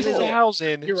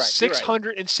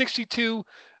 3,662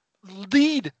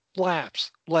 lead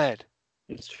laps led.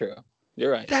 It's true.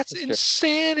 You're right. That's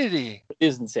insanity. It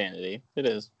is insanity. It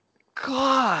is.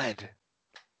 God.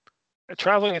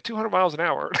 Traveling at 200 miles an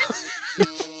hour.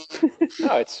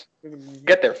 No, it's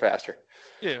get there faster.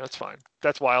 Yeah, that's fine.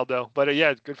 That's wild though. But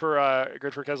yeah, good for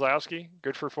Keselowski.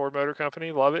 Good for Ford Motor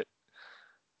Company. Love it.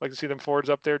 Like to see them Fords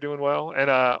up there doing well. And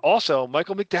also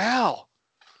Michael McDowell,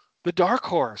 the dark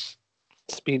horse.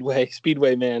 Speedway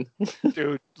man.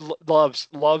 Dude, loves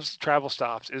travel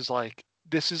stops. Is like,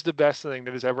 this is the best thing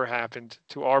that has ever happened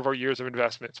to all of our years of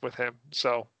investments with him.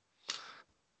 So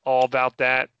all about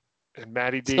that. And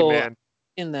Matty D, man.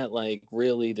 In that, like,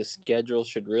 really the schedule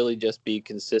should really just be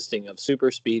consisting of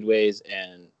super speedways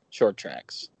and short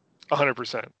tracks.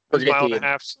 100%. Mile and a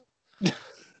half.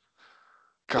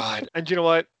 God. And you know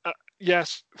what?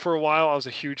 Yes, for a while I was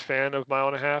a huge fan of mile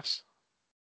and a halves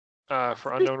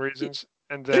for unknown reasons.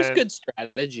 And then there's good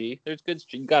strategy. There's good.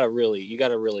 You gotta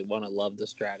really want to love the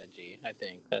strategy. I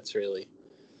think that's really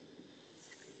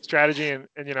strategy, and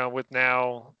you know, with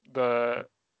now the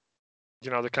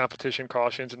the competition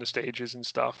cautions and the stages and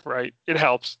stuff, right? It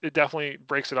helps. It definitely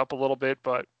breaks it up a little bit,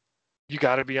 but you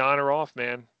got to be on or off,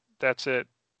 man. That's it.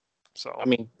 So I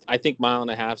mean, I think mile and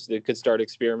a half, so they could start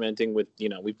experimenting with,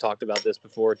 we've talked about this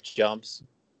before, jumps,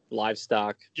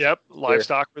 livestock. yep,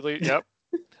 livestock really, yep.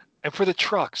 And for the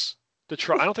trucks, I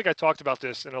don't think I talked about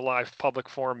this in a live public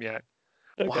forum yet.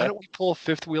 Okay. Why don't we pull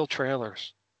fifth wheel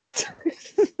trailers?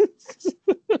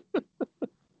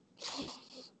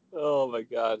 Oh my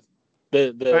God.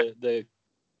 The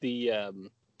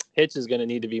hitch is going to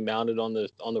need to be mounted on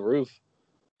the roof.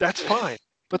 That's fine.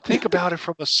 But think about it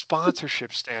from a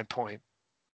sponsorship standpoint.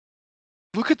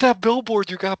 Look at that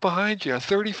billboard you got behind you, a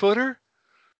 30-footer.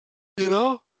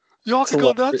 Y'all can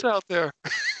go nuts out there.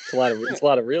 It's a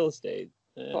lot of real estate.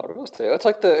 Yeah. A lot of real estate. It's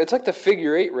like the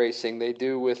figure 8 racing they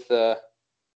do with the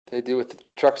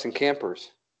trucks and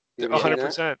campers.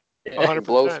 100%. It 100%.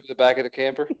 blows through the back of the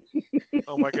camper.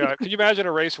 Oh my God! Can you imagine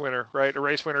a race winner, right? A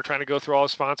race winner trying to go through all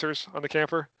his sponsors on the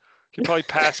camper. He'd probably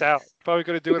pass out. Probably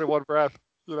going to do it in one breath.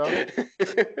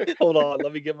 Hold on,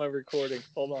 let me get my recording.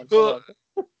 Hold on.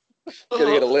 Gotta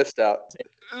get a list out.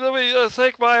 Let me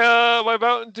thank my my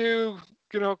Mountain Dew.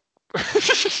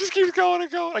 Just keeps going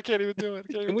and going. I can't even do it.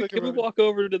 Can we walk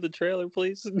over to the trailer,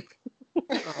 please?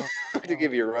 To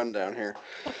give you a rundown here.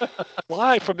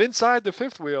 Live from inside the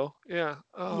fifth wheel. Yeah.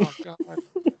 Oh God.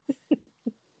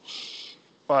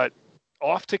 But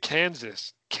off to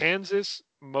Kansas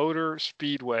Motor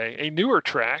Speedway, a newer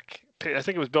track. I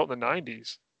think it was built in the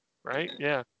 90s, right?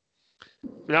 Yeah.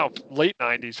 No, late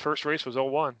 90s. First race was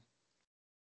 01.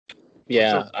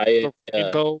 Yeah, the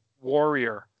Rainbow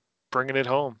Warrior, bringing it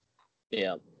home.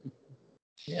 Yeah.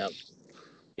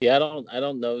 I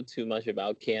don't know too much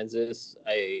about Kansas.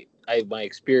 My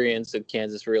experience at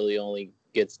Kansas really only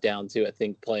gets down to, I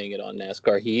think, playing it on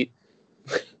NASCAR Heat.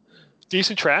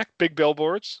 Decent track, big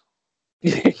billboards.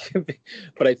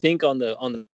 But I think on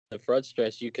the front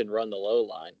stretch you can run the low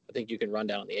line. I think you can run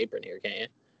down the apron here, can't you?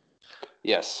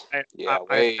 Yes.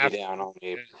 Way down on the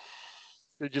apron.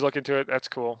 Did you look into it? That's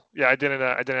cool. Yeah, I didn't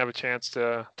have a chance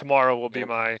to. Tomorrow will be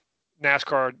my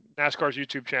NASCAR's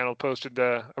YouTube channel posted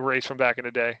a race from back in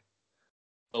the day.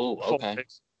 Oh, okay.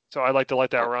 So I like to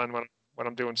let that run when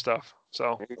I'm doing stuff.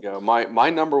 So there you go. My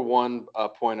number one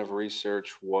point of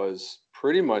research was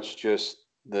pretty much just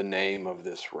the name of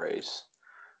this race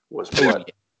was what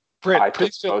Brent, I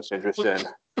took most interest in.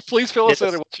 Please fill us in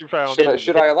on what you found.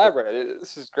 Should I elaborate?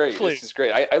 This is great. Please. This is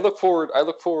great. I look forward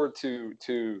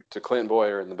to Clint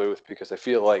Boyer in the booth because I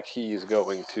feel like he's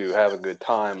going to have a good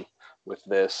time with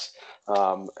this.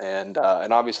 And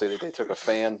obviously they took a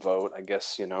fan vote. I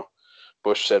guess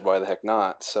Bush said, "Why the heck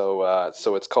not?" So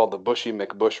it's called the Bushy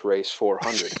McBush Race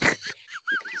 400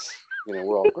 because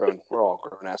we're all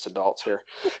grown ass adults here.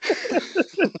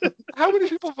 How many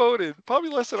people voted? Probably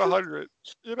less than 100.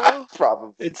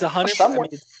 Probably. It's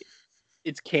 100.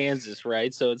 It's Kansas,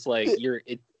 right? So it's like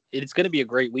it's going to be a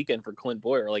great weekend for Clint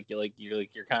Boyer, like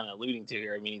you're kind of alluding to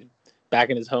here. I mean, back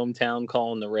in his hometown,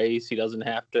 calling the race, he doesn't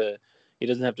have to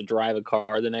drive a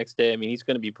car the next day. I mean, he's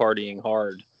going to be partying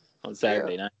hard on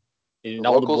Saturday night. And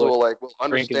the locals will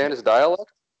understand his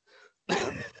dialect.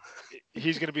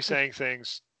 He's going to be saying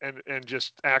things and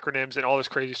just acronyms and all this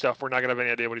crazy stuff. We're not going to have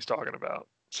any idea what he's talking about.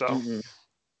 So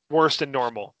worse than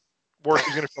normal. Worse,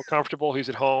 he's going to feel comfortable. He's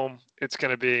at home. It's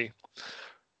going to be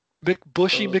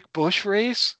McBush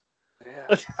race.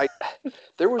 Yeah,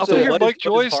 there was. I'll hear Mike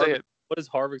Joy say it. What is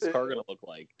Harvick's car going to look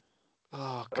like?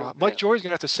 Oh God, Mike Joy's going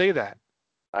to have to say that.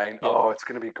 It's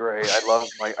going to be great.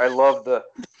 I love the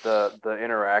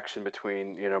interaction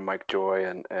between Mike Joy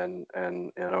and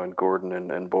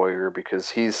Gordon and Boyer because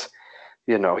he's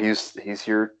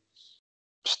your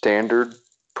standard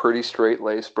pretty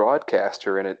straight-laced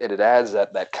broadcaster, and it adds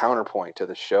that counterpoint to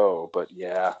the show. But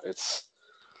yeah, it's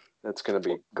going to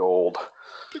be gold.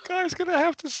 The guy's going to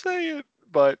have to say it,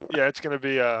 but yeah, it's going to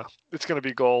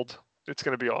be gold. It's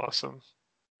going to be awesome.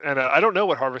 And I don't know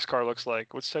what Harvick's car looks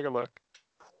like. Let's take a look.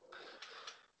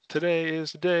 Today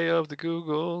is the day of the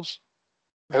Googles.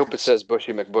 I hope it says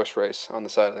Bushy McBush Race on the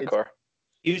side of the car.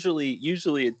 Usually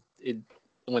it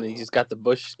when he's got the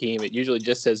Bush scheme, it usually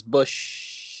just says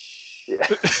Bush. Yeah.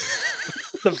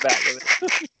 The back of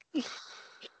it.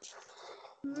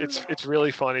 It's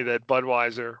really funny that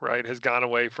Budweiser, right, has gone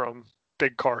away from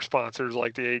big car sponsors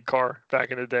like the 8 car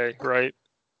back in the day, right?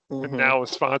 Mm-hmm. And now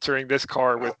is sponsoring this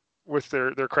car with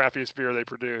their crappiest beer they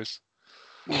produce.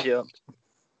 Yeah.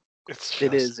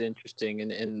 It is interesting,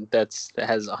 and that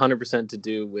has 100% to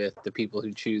do with the people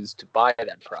who choose to buy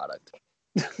that product.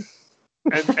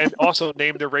 and also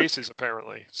name their races,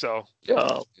 apparently. So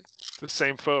the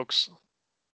same folks.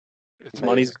 It's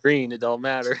Money's green. It don't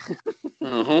matter.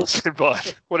 Mm-hmm.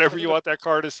 but whatever you want that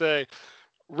car to say.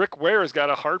 Rick Ware's got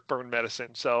a heartburn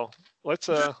medicine, so let's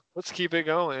keep it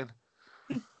going.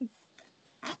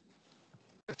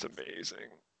 It's amazing.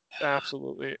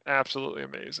 Absolutely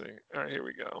amazing. All right, here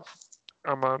we go.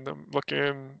 I'm on them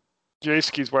looking.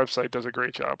 Jayski's website does a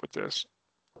great job with this.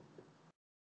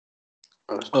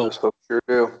 Those folks sure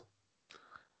do.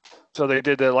 So they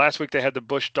did the last week. They had the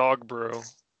Bush Dog Brew,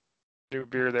 new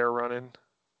beer they're running.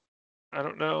 I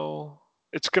don't know.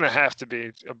 It's gonna have to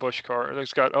be a Bush car.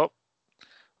 It's got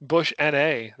Bush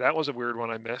NA. That was a weird one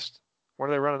I missed. When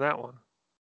are they running that one?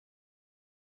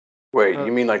 Wait,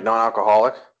 you mean like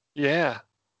non-alcoholic? Yeah.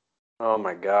 Oh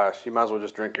my gosh, you might as well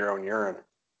just drink your own urine.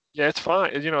 Yeah, it's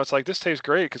fine. You know, it's like this tastes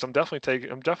great because I'm definitely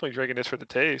drinking this for the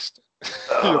taste.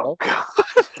 Oh God.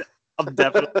 I'm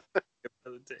definitely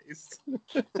for the taste.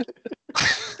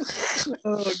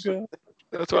 Oh God.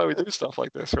 That's why we do stuff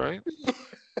like this, right?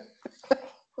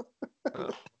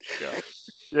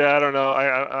 Yeah, I don't know.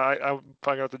 I'm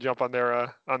probably gonna have to jump on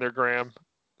their gram,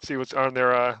 see what's on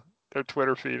their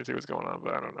Twitter feed and see what's going on,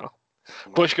 but I don't know.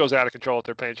 Bush goes out of control with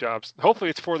their paint jobs.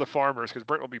 Hopefully it's for the farmers because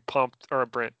Brent will be pumped, or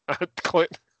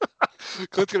Clint.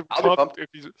 Clint's gonna be pumped if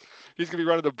he's gonna be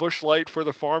running the Bush Light for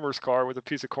the farmers car with a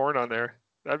piece of corn on there.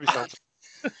 That'd be something.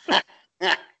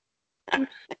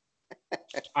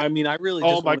 I mean, I really.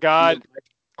 Oh my God!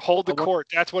 Hold the court.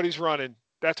 That's what he's running.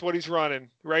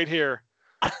 Right here.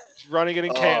 He's running it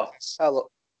in Kansas.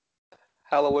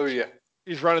 Hallelujah.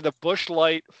 He's running the Bush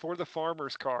Light for the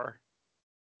farmers car.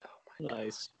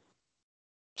 Nice.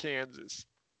 Kansas.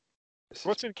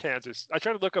 What's in Kansas? I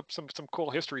tried to look up some cool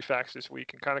history facts this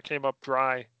week and kind of came up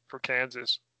dry for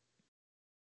Kansas.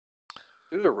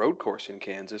 There's a road course in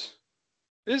Kansas.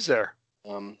 Is there?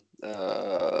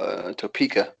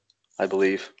 Topeka, I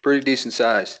believe. Pretty decent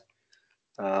size.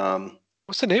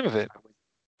 What's the name of it?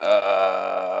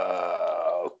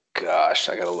 Oh gosh,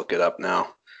 I gotta look it up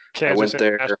now. Kansas I went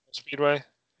there. International Speedway.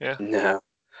 Yeah. No.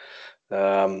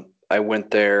 I went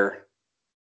there.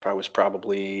 I was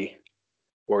probably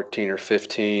 14 or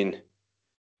 15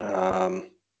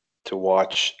 to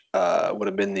watch would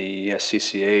have been the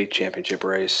CCA championship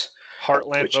race.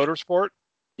 Heartland Motorsport?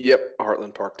 Yep,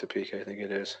 Heartland Park, Topeka, I think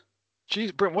it is.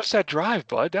 Geez, Brent, what's that drive,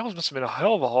 bud? That must have been a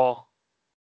hell of a haul.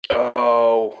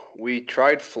 Oh, we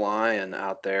tried flying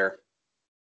out there,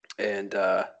 and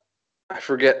I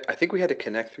forget. I think we had to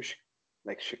connect through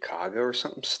like Chicago or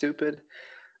something stupid,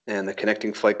 and the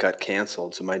connecting flight got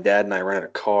canceled. So my dad and I rented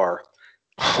a car.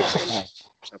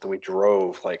 Something we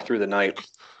drove like through the night.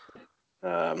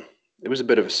 It was a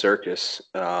bit of a circus.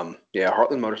 Yeah,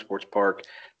 Heartland Motorsports Park.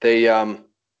 They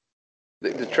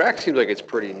the track seems like it's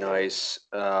pretty nice.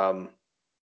 The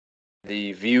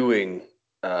viewing,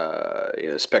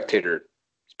 spectator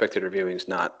viewing's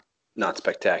not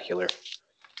spectacular.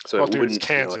 So well, it dude, wouldn't. it's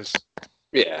Kansas.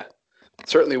 Yeah,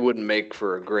 certainly wouldn't make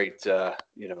for a great,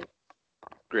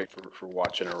 great for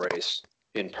watching a race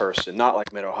in person. Not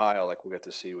like Mid Ohio, like we'll get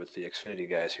to see with the Xfinity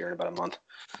guys here in about a month,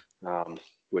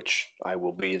 which I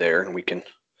will be there, and we can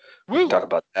talk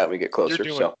about that when we get closer.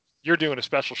 You're doing a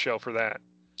special show for that.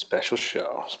 Special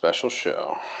show.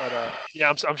 But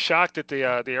yeah, I'm shocked that the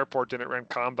airport didn't rent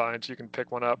combines. You can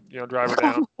pick one up, drive her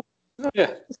down.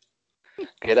 Yeah.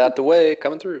 Get out the way,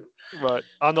 coming through. But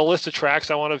on the list of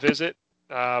tracks I want to visit,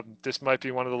 this might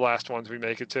be one of the last ones we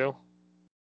make it to.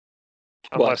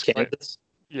 Unless Kansas?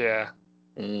 Yeah.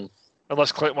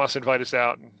 Unless Clint wants to invite us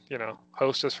out and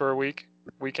host us for a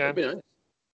weekend. Nice.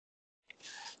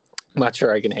 I'm not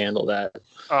sure I can handle that.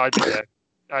 Oh, I'd be dead.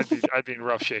 I'd be in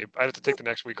rough shape. I'd have to take the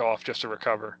next week off just to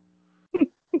recover.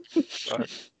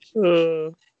 But,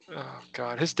 oh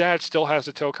God, his dad still has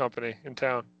a tow company in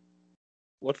town.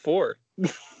 What for? You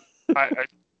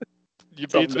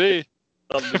beats me.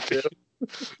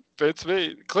 Beats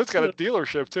me. Clint's got a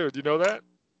dealership too. Do you know that?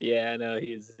 Yeah, I know.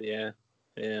 Yeah.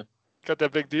 Got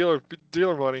that big dealer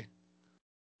money.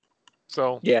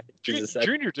 So yeah,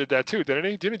 Junior did that too, didn't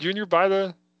he? Didn't Junior buy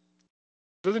the?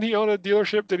 Doesn't he own a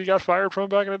dealership that he got fired from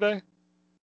back in the day?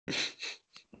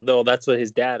 No, that's what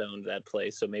his dad owned, that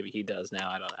place. So maybe he does now.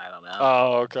 I don't know.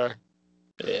 Oh, okay.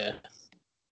 Yeah.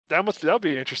 That'll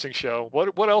be an interesting show.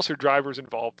 What else are drivers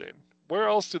involved in? Where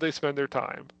else do they spend their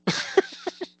time?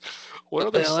 What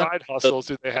other side hustles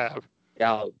do they have?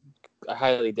 Yeah, I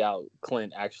highly doubt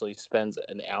Clint actually spends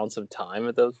an ounce of time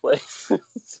at those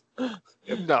places.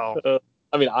 No.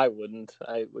 I mean, I wouldn't.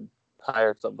 I would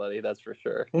hire somebody, that's for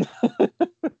sure.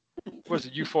 Was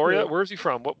it Euphoria? Where is he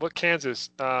from? What Kansas?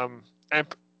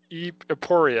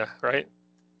 Emporia, right?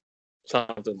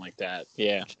 Something like that.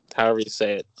 Yeah. However you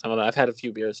say it. I don't know. I've had a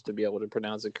few beers to be able to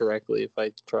pronounce it correctly if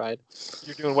I tried.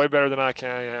 You're doing way better than I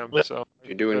am. So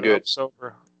You're doing good.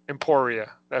 Sober.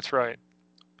 Emporia. That's right.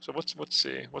 So let's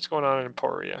see what's going on in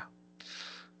Emporia.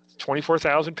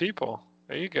 24,000 people.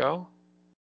 There you go.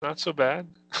 Not so bad.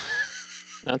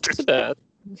 Not so bad.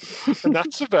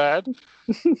 Not so bad.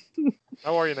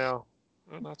 How are you now?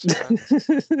 Oh, not so bad.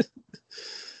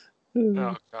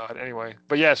 Oh God. Anyway,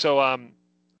 but yeah. So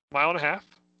mile and a half.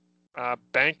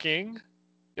 Banking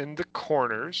in the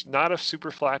corners. Not a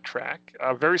super flat track.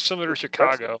 Very similar to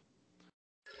Chicago.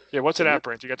 Yeah. What's it at,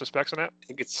 Brent? You got the specs on that? I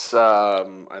think it's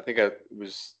it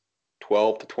was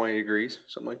 12 to 20 degrees,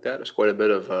 something like that. There's quite a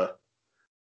bit of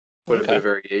quite a bit of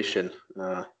variation.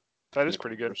 That is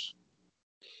pretty good.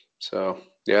 So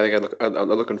yeah, I think I'm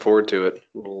looking forward to it.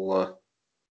 A little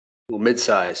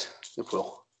mid-size, if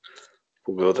we'll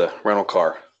go the rental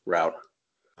car route.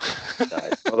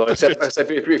 Although except if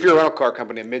you're a rental car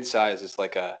company, mid-size is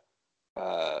like a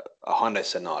Hyundai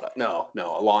Sonata. No, a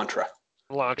Elantra.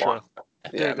 Elantra.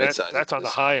 Yeah, mid-size. That's on the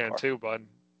high end too, bud.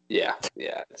 Yeah,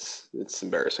 it's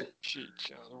embarrassing. Jeez,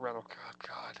 the rental car,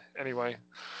 God. Anyway,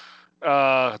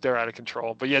 they're out of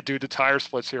control. But yeah, dude, the tire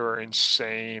splits here are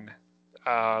insane.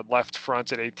 Left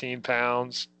front's at 18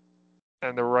 pounds,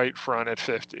 and the right front at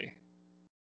 50.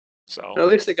 So at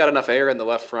least they got enough air in the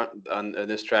left front on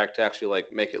this track to actually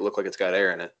like make it look like it's got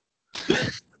air in it.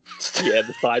 Yeah,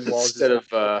 the sidewalls instead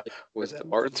of was that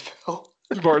Martinsville?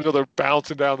 Martinsville, they're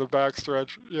bouncing down the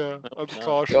backstretch. Yeah, I'm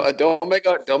cautious. Don't make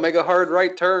a hard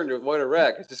right turn to avoid a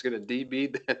wreck. It's just gonna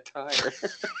debead that tire.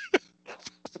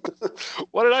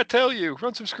 What did I tell you?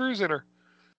 Run some screws in her.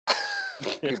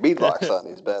 Your bead locks on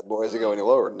these bad boys. They go any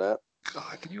lower than that.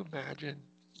 God, can you imagine?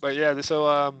 But yeah,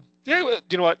 so yeah,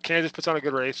 you know what? Kansas puts on a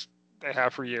good race. They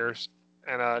have for years,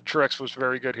 and Truex was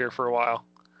very good here for a while.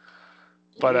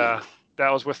 But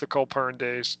that was with the Cole Pern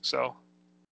days, so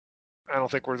I don't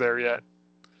think we're there yet.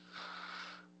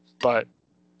 But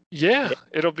yeah,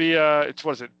 it'll be it's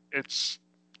what is it? It's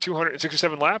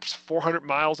 267 laps, 400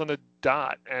 miles on the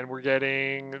dot, and we're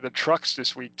getting the trucks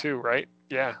this week too, right?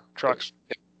 Yeah, trucks.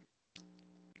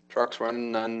 Trucks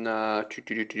running on I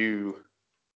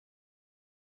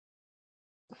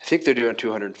think they're doing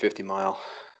 250 mile.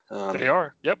 They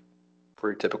are. Yep.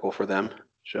 Pretty typical for them.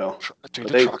 So dude,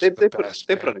 they put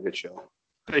on a good show.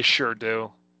 They sure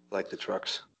do. I like the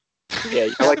trucks. Yeah,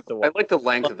 I like the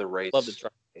length of the race. Love the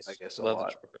truck race. I guess a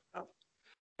lot.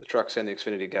 The trucks and the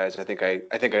Xfinity guys. I think I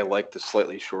like the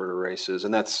slightly shorter races,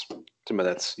 and that's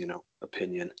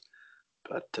opinion.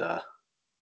 But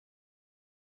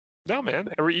no, man.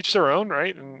 Each their own,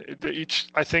 right? And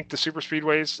I think the super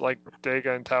speedways like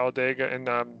Dega and Talladega and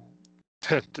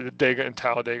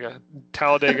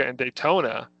Talladega and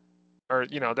Daytona, or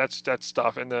that's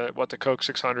stuff. And the Coke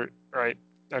 600, right?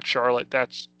 At Charlotte,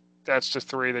 that's the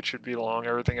three that should be long.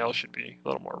 Everything else should be a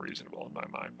little more reasonable in my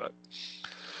mind. But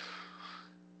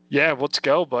yeah, let's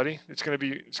go, buddy. It's gonna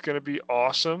be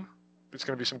awesome. It's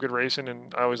gonna be some good racing,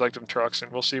 and I always like them trucks.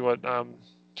 And we'll see what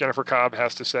Jennifer Cobb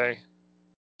has to say.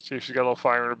 See if she's got a little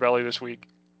fire in her belly this week.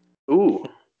 Ooh.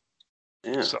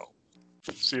 Yeah. So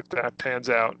see if that pans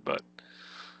out. But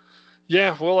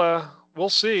yeah, we'll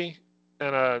see.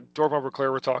 And Door Bumper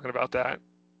Clear, we're talking about that.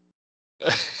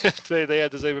 They had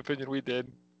the same opinion we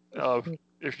did.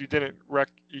 If you didn't wreck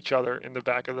each other in the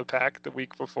back of the pack the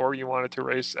week before you wanted to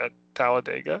race at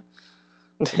Talladega,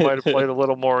 it might have played a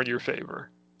little more in your favor.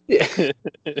 Yeah.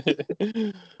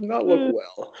 Not look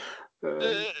well.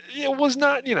 It was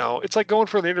not, it's like going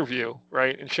for an interview,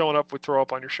 right? And showing up with throw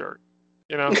up on your shirt.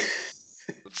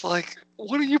 It's like,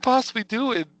 what are you possibly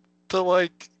doing to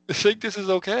think this is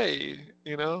okay?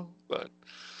 But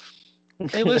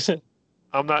hey, listen,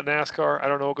 I'm not NASCAR. I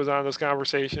don't know what goes on in those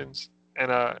conversations.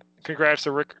 And congrats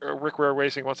to Rick Ware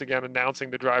Racing once again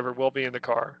announcing the driver will be in the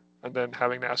car and then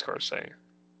having NASCAR say,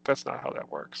 that's not how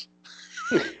that works.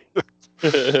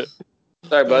 Sorry,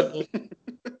 bud.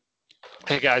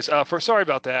 Hey guys, sorry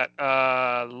about that.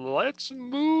 Let's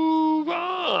move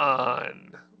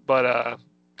on. But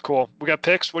cool. We got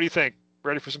picks. What do you think?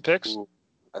 Ready for some picks? Ooh,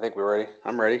 I think we're ready.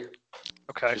 I'm ready.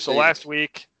 Okay. So last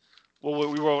week, we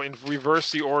will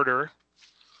reverse the order.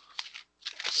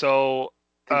 So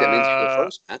I think that means you go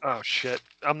first, Matt. Oh shit,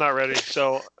 I'm not ready.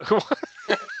 So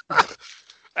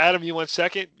Adam, you went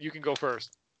second. You can go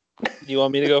first. You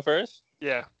want me to go first?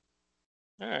 Yeah.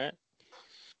 All right.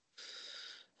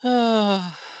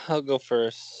 I'll go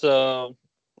first. So,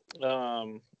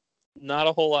 not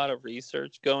a whole lot of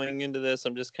research going into this.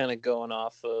 I'm just kind of going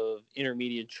off of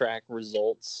intermediate track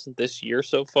results this year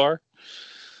so far.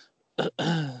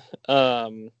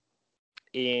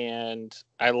 and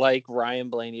I like Ryan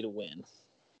Blaney to win.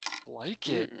 Like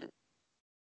it.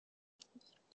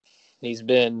 He's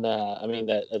been,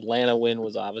 that Atlanta win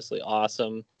was obviously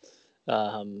awesome.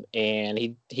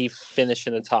 And he finished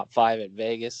in the top 5 at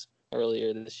Vegas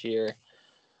earlier this year.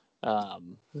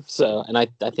 And I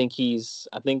think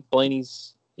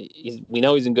Blaney's, we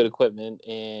know he's in good equipment,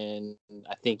 and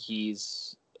I think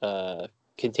he's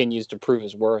continues to prove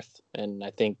his worth. And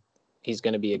I think he's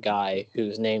going to be a guy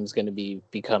whose name's going to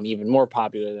become even more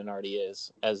popular than already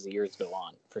is as the years go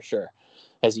on, for sure.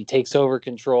 As he takes over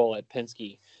control at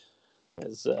Penske,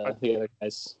 as the other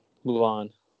guys move on.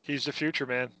 He's the future,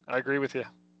 man. I agree with you.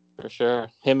 For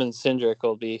sure. Him and Cindric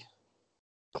will be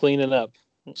cleaning up.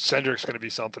 Cindric's going to be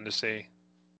something to see.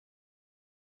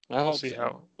 We'll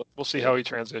see how he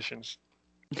transitions.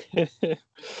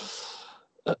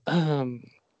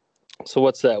 So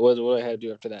what's that? What do I have to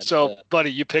do after that? So,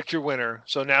 buddy, you picked your winner.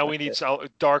 So now we need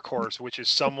dark horse, which is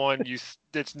someone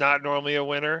that's not normally a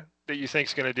winner that you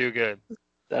think's going to do good. Is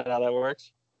that how that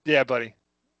works? Yeah, buddy.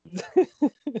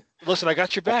 Listen, I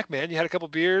got your back, man. You had a couple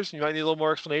beers. You might need a little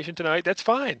more explanation tonight. That's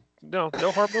fine. No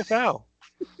harm, no foul.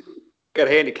 Got a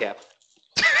handicap.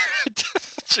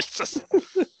 Jesus.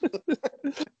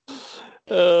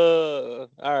 All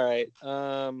right.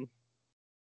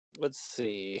 Let's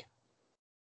see.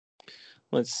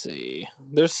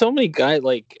 There's so many guys.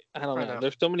 I don't know.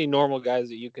 There's so many normal guys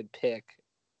that you could pick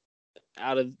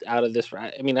out of this.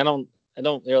 I mean, I don't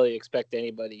really expect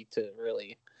anybody to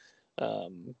really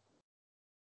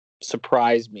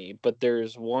surprise me, but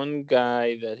there's one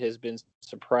guy that has been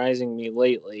surprising me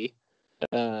lately,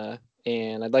 and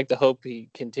I'd like to hope he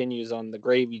continues on the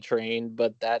gravy train,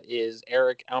 but that is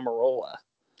Eric Almirola.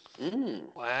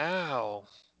 Wow.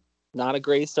 Not a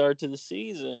great start to the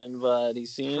season, but he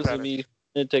seems to be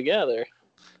it together.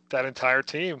 That entire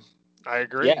team. I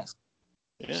agree. Yes.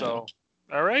 Yeah. So,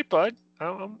 all right, bud.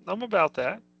 I'm about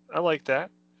that. I like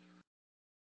that.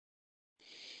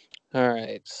 All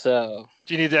right. So,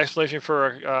 do you need the explanation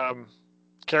for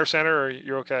care center, or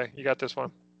you're okay? You got this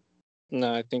one.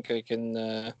 No, I think I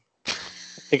can.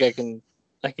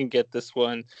 I can get this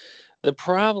one. The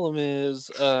problem is,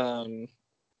 I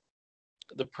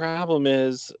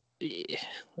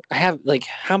have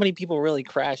how many people really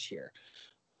crash here?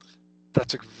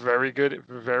 That's a very good,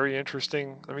 very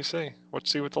interesting. Let me see.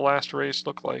 Let's see what the last race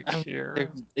looked like here.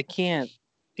 It can't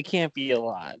be a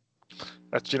lot.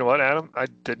 You know what, Adam? I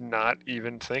did not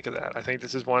even think of that. I think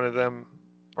this is one of them,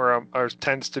 or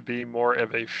tends to be more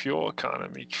of a fuel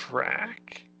economy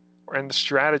track, and the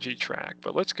strategy track.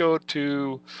 But let's go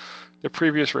to the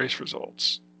previous race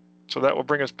results. So that will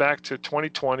bring us back to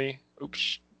 2020.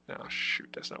 Oops. No, shoot,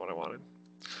 that's not what I wanted.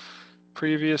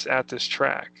 Previous at this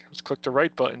track. Let's click the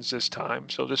right buttons this time.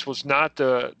 So this was not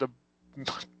the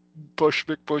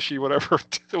McBushy, whatever.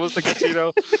 It was the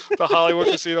casino, the Hollywood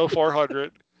Casino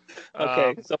 400.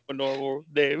 Okay, so a normal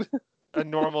name. A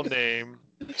normal name.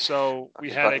 So we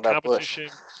had a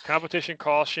competition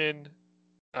caution.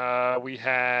 We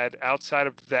had, outside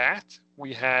of that,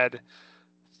 we had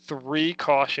 3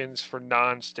 cautions for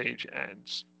non-stage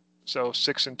ends. So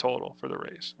 6 in total for the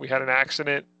race. We had an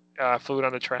accident, fluid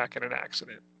on the track, and an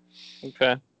accident.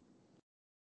 Okay.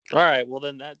 All right. Well,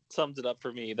 then that sums it up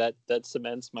for me. That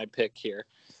cements my pick here.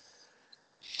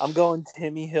 I'm going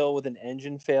Timmy Hill with an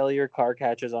engine failure. Car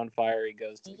catches on fire. He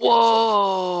goes to the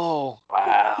Whoa!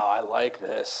 Wow, I like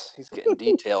this. He's getting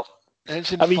detail.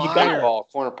 Engine fire. You got your ball,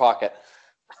 corner pocket.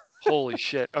 Holy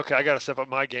shit. Okay, I got to step up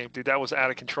my game, dude. That was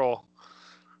out of control.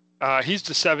 He's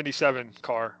the 77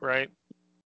 car, right?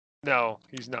 No,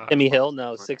 he's not. Timmy Hill?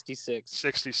 No, 66.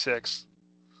 66.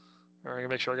 All right, I'm going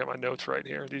to make sure I got my notes right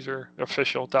here. These are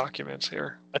official documents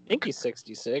here. I think he's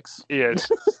 66. He is.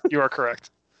 You are correct.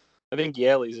 I think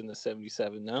Yaley's in the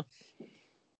 77 now.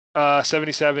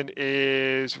 77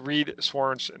 is Reed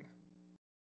Sorensen.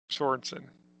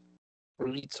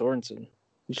 Reed Sorensen.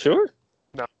 You sure?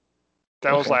 No.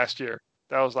 That was last year.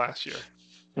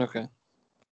 Okay.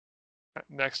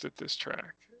 Next at this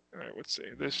track. All right, let's see.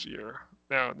 This year.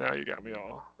 Now you got me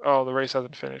all. Oh, the race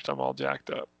hasn't finished. I'm all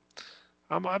jacked up.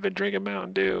 I've been drinking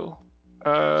Mountain Dew.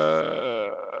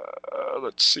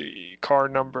 Let's see. Car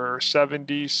number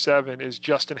 77 is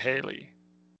Justin Haley.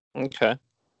 Okay.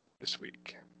 This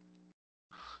week.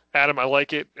 Adam, I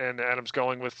like it, and Adam's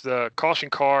going with the caution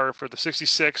car for the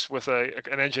 66 with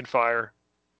an engine fire.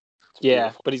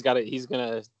 Yeah, but he's gonna, he's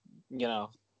gonna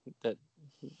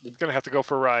have to go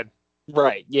for a ride.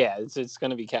 Right. Yeah, it's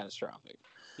gonna be catastrophic.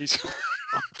 He's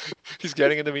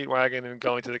getting in the meat wagon and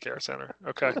going to the care center.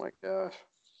 Okay. Oh my gosh.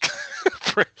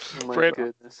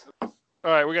 Goodness.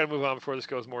 All right, we got to move on before this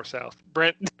goes more south.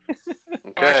 Brent,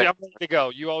 Okay. actually, I'm ready to go.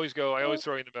 You always go. I always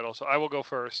throw you in the middle, so I will go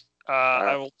first.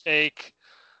 right. I will take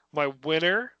my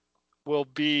winner. Will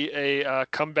be a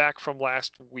comeback from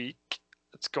last week.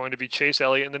 It's going to be Chase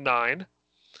Elliott in the 9.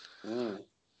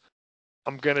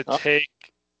 I'm going to take.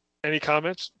 Any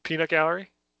comments, Peanut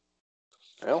Gallery?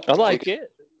 Well, I like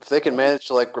it. If they can manage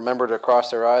to remember to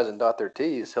cross their I's and dot their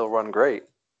T's, he'll run great.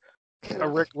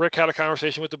 Rick had a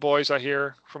conversation with the boys, I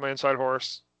hear, from my inside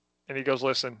horse, and he goes,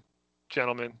 "Listen,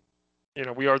 gentlemen,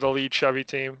 we are the lead Chevy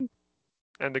team,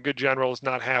 and the good general is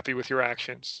not happy with your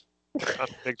actions on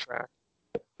the big track."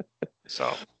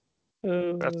 So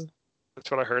that's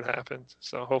what I heard happened.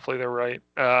 So hopefully they're right.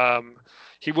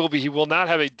 He will not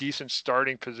have a decent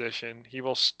starting position. He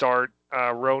will start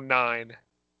row 9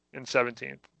 in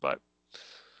 17th, but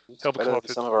he'll better than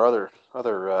some of our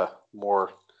other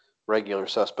more regular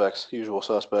suspects, usual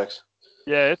suspects.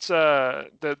 Yeah, it's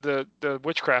the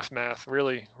witchcraft math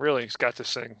really has got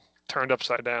this thing turned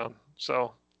upside down.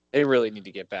 So they really need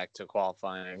to get back to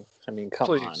qualifying. I mean, come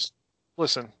on.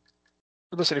 Listen.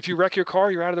 If you wreck your car,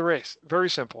 you're out of the race. Very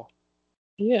simple.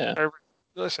 Yeah.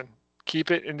 Listen, keep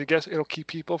it, and it'll keep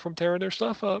people from tearing their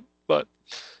stuff up. But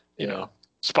you know,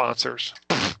 sponsors.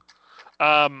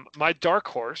 My dark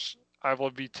horse, I will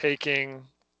be taking.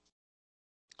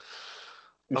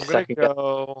 I'm gonna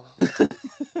go.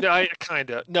 Yeah, I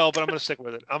kinda no, but I'm gonna stick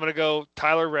with it. I'm gonna go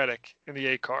Tyler Reddick in the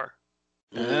 8 car.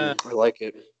 I like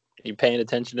it. You paying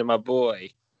attention to my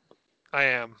boy? I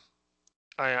am.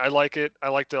 I like it. I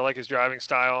like his driving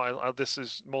style. This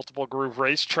is multiple groove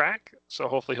racetrack, so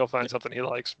hopefully he'll find something he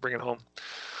likes, bring it home.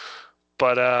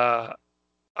 But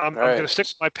I'm going to stick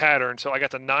with my pattern. So I got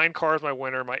the 9 car as my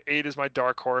winner. My 8 is my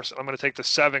dark horse. I'm going to take the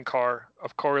 7 car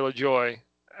of Corey LaJoie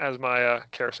as my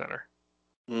care center.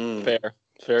 Fair.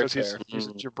 Because he's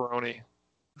a jabroni.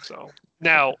 So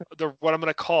now what I'm going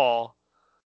to call,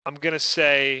 I'm going to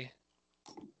say.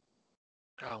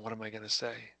 Oh, what am I going to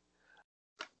say?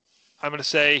 I'm going to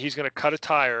say he's going to cut a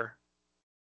tire.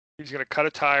 He's going to cut a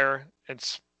tire and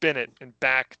spin it and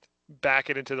back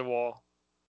it into the wall.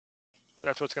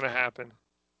 That's what's going to happen.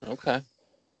 Okay.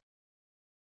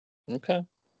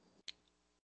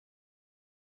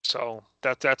 So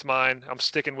that's mine. I'm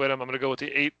sticking with him. I'm going to go with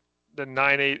the 8, the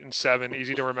 9, 8, and 7.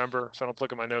 Easy to remember, so I don't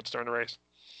look at my notes during the race.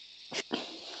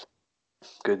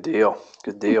 Good deal.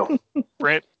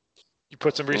 Brent, you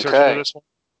put some research into this one?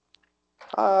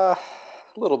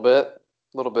 A little bit,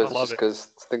 just because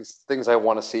things I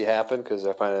want to see happen because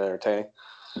I find it entertaining.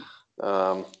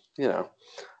 For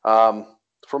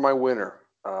my winner,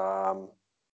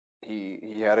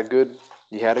 he had a good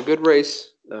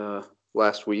race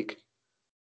last week.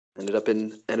 Ended up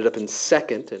in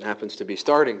second, and happens to be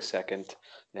starting second,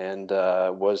 and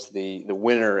was the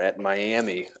winner at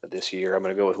Miami this year. I'm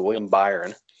going to go with William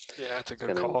Byron. Yeah, that's a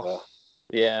good call.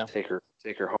 Take her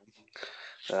home.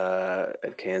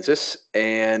 At Kansas,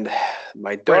 and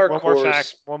my dark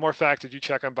horse. One more fact. Did you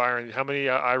check on Byron? How many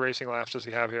iRacing laps does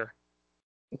he have here?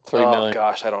 3 million.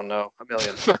 Gosh, I don't know. $1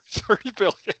 million. 30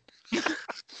 billion.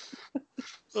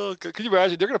 Oh, can you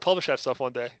imagine? They're going to publish that stuff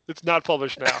one day. It's not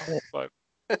published now, but.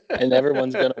 And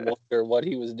everyone's going to wonder what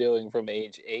he was doing from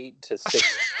age 8 to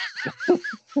 6.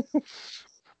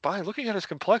 By looking at his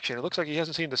complexion, it looks like he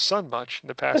hasn't seen the sun much in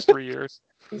the past 3 years.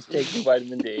 He's taking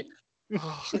vitamin D.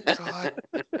 Oh, God.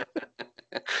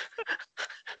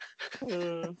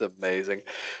 It's amazing.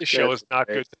 This show is not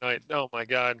good tonight. Oh, my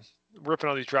God. Ripping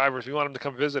on these drivers. We want them to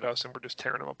come visit us, and we're just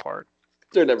tearing them apart.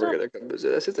 They're never going to come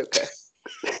visit us. It's okay.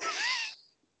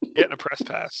 Getting a press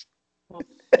pass.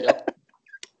 Yep.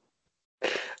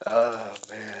 Oh,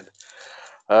 man.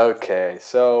 Okay,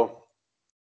 so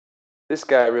this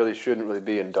guy really shouldn't really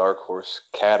be in dark horse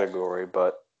category,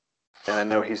 and I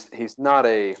know he's not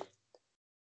a,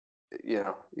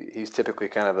 he's typically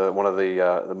kind of one of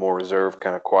the more reserved,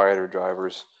 kind of quieter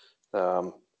drivers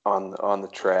on the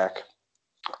track,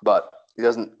 but he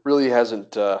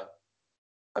hasn't.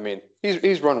 I mean,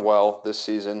 he's run well this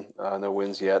season. No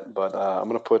wins yet, but I'm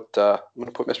gonna put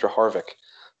Mr. Harvick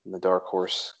in the dark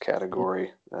horse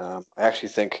category. I actually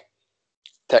think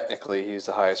technically he's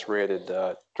the highest rated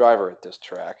driver at this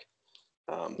track.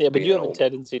 But you have a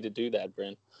tendency to do that,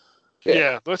 Brent.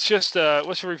 Yeah, let's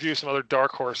review some other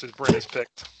dark horses Brent has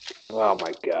picked. Oh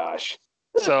my gosh.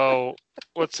 So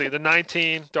let's see, the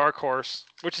 19 dark horse,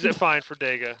 which is fine for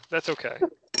Dega. That's okay.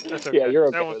 That's okay. Yeah, you're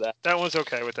okay with that. That one's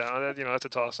okay with that. That's a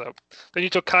toss up. Then you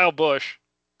took Kyle Busch.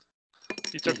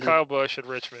 You took Kyle Busch at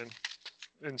Richmond.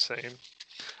 Insane.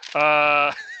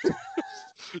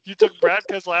 You took Brad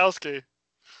Keselowski.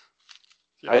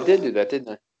 I did do that, didn't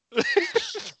I?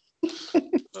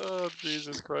 Oh,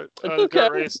 Jesus Christ.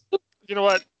 Okay. you know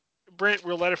what, Brent,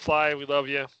 we'll let it fly. We love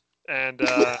you. And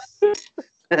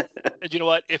and you know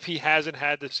what? If he hasn't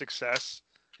had the success,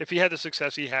 if he had the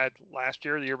success he had last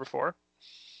year, the year before,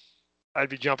 I'd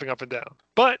be jumping up and down.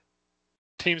 But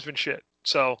team's been shit.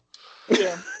 So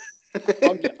Yeah,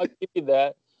 I'll give you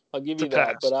that. I'll give it's a you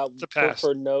that. pass. But It's a pass.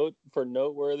 for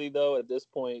noteworthy though, at this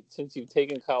point, since you've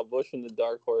taken Kyle Busch from the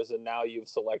dark horse and now you've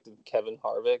selected Kevin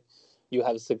Harvick, you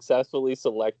have successfully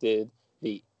selected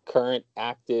the current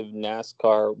active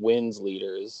NASCAR wins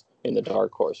leaders in the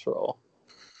dark horse role.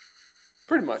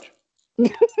 Pretty much.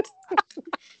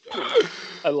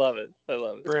 I love it.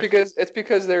 It's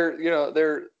because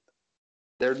they're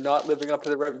not living up to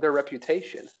their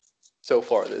reputation so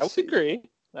far this I would season. agree.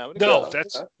 No,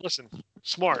 listen,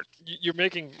 smart. You're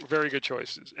making very good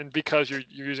choices, and because you're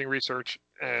using research,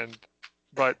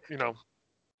 but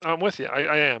I'm with you.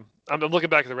 I am. I'm looking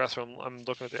back at the rest of them. I'm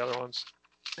looking at the other ones,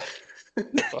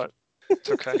 but it's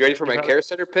okay. You ready for my care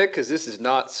center pick? Because this is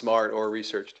not smart or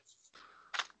researched.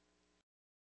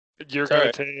 You're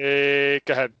going to take.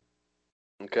 Go ahead.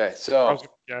 Okay, so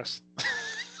yes.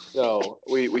 So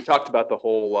we talked about the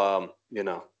whole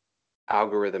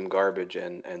algorithm garbage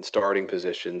and starting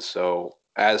positions. So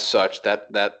as such,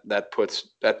 that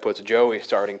puts Joey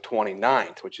starting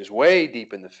 29th, which is way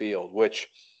deep in the field, which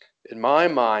in my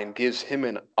mind gives him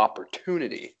an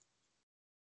opportunity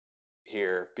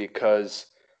here because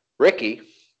Ricky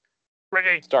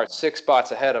starts 6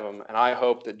 spots ahead of him, and I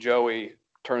hope that Joey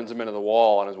turns him into the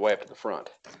wall on his way up to the front.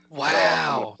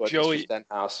 Wow, so Joey.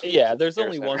 Yeah, there's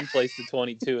only one place the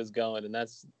 22 is going, and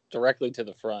that's directly to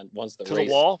the front once the to race.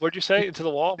 The wall. What'd you say? To the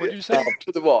wall. What'd you say?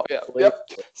 To the wall. Yeah. Yep.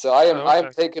 So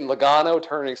I'm taking Logano,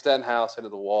 turning Stenhouse into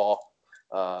the wall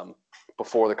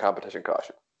before the competition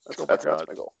caution. That's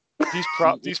my goal.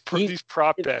 These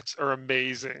prop bets are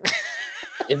amazing.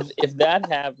 If that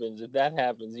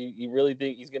happens, you really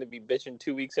think he's going to be bitching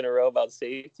 2 weeks in a row about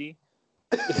safety?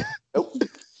 Nope.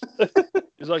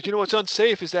 He's like, you know what's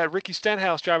unsafe is that Ricky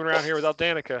Stenhouse driving around here without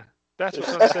Danica. That's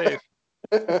what's unsafe.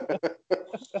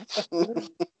 It's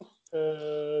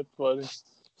funny.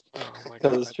 Oh my God.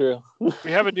 Because it's true.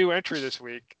 We have a new entry this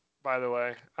week, by the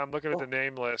way. I'm looking at the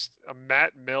name list.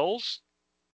 Matt Mills.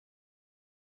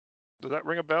 Does that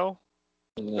ring a bell?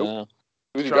 No.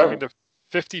 Who's driving the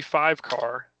 55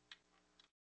 car.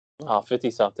 Oh,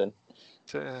 50 something.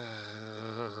 That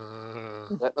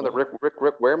another Rick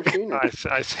Ware machine? I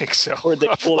think so. Or they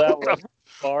pulled out one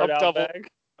card out bag.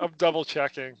 I'm double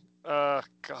checking.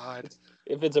 God.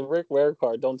 If it's a Rick Ware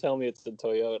car, don't tell me it's the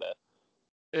Toyota.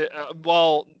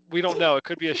 Well, we don't know. It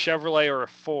could be a Chevrolet or a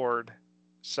Ford.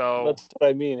 So that's what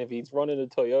I mean. If he's running a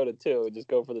Toyota too, just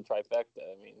go for the trifecta.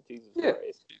 I mean, Jesus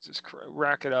Christ. Jesus Christ.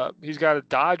 Rack it up. He's got a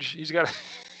Dodge. He's got a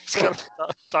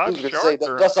Dodge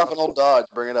Charger. Dust off an old Dodge.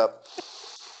 Bring it up.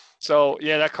 So,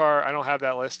 yeah, that car, I don't have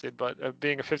that listed, but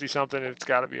being a 50-something, it's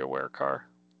got to be a Ware car.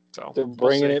 So they're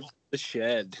bringing it from the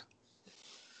shed.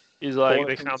 He's like,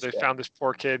 they found this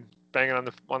poor kid banging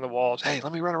on the walls. Hey,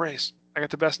 let me run a race. I got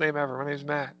the best name ever. My name's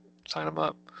Matt. Sign him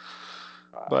up.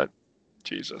 But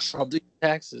Jesus, I'll do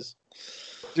taxes,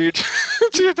 dude.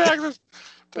 Do your taxes.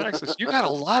 Taxes. You got a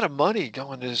lot of money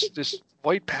going to this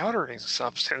white powdering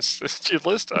substance that you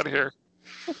list on here.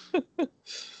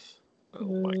 Oh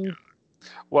my God.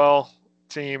 Well,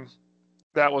 team,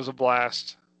 that was a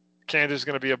blast. Kansas is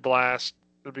going to be a blast.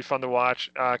 It'll be fun to watch.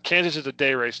 Kansas is a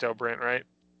day race, though, Brent, right?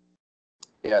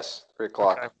 Yes, 3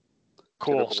 o'clock. Okay.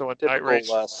 Cool. Typical, so a night race.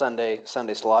 Sunday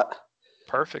slot.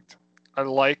 Perfect. I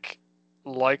like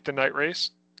the night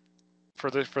race for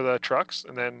the trucks,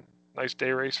 and then nice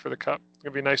day race for the Cup. It's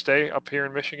gonna be a nice day up here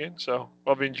in Michigan. So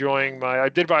I'll be enjoying I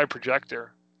did buy a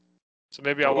projector, so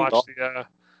maybe I'll watch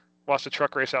the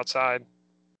truck race outside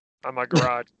on my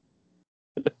garage.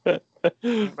 My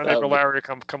neighbor Larry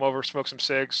come over, smoke some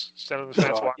cigs, stand on the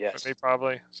fence, watch with me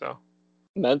probably. So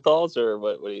menthols or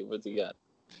what's he got?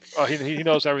 Oh, he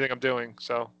knows everything I'm doing,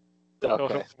 so he'll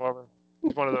come over.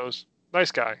 He's one of those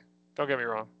nice guy. Don't get me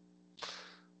wrong,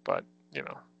 but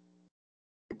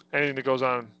anything that goes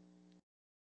on,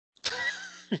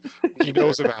 he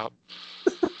knows about.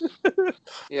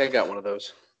 Yeah, I got one of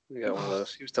those. He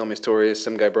was telling me stories.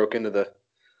 Some guy broke into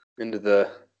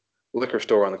the liquor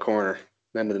store on the corner,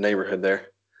 end of the neighborhood there.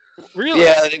 Really?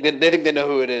 Yeah, they think they know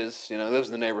who it is. Lives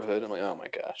in the neighborhood. I'm like, oh my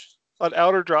gosh. On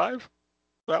Outer Drive,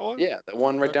 that one? Yeah, the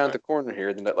one right down at the corner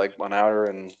here, like on Outer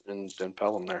and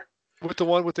Pelham there. With the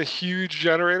one with the huge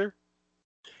generator?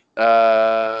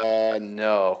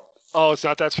 No. Oh, it's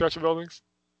not that stretch of buildings?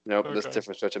 Nope, this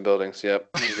different stretch of buildings. Yep.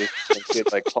 He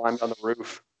had climbed on the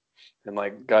roof and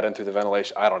got in through the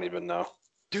ventilation. I don't even know.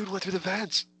 Dude went through the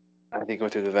vents. I think he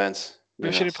went through the vents.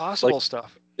 Mission Impossible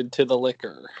stuff. Into the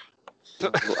liquor.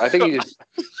 I think he just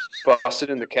busted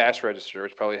in the cash register,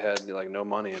 which probably had like no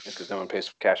money in it because no one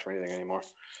pays cash for anything anymore.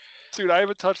 Dude, I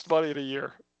haven't touched money in a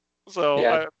year. So Yeah.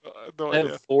 I have no I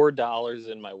idea. have $4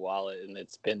 in my wallet, and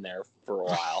it's been there for a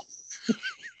while.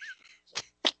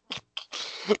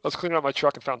 I was cleaning out my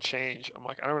truck and found change. I'm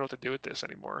like, I don't know what to do with this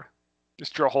anymore.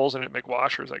 Just drill holes in it and make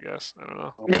washers, I guess. I don't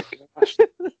know. Oh my gosh.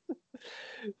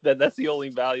 That's the only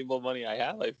valuable money I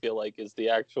have. I feel like is the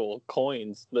actual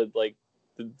coins. That like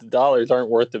the dollars aren't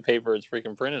worth the paper it's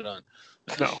freaking printed on.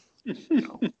 No.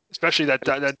 Especially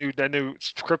that new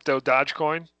crypto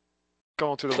Dogecoin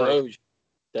going through the roof.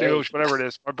 Doge, whatever it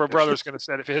is. My brother's gonna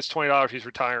say if it hits $20, he's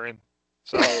retiring.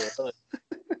 So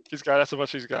he's got that's how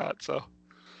much he's got. So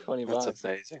 $20. That's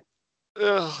amazing.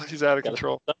 He's out of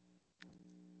control.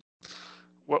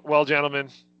 Well, gentlemen,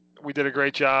 we did a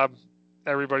great job.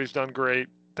 Everybody's done great.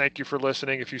 Thank you for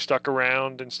listening. If you stuck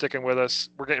around and sticking with us,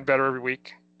 we're getting better every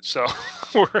week. So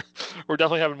we're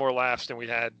definitely having more laughs than we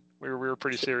had. We were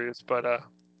pretty serious, but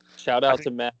shout out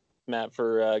to Matt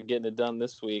for getting it done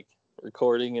this week,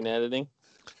 recording and editing.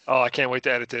 Oh, I can't wait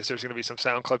to edit this. There's going to be some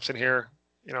sound clips in here.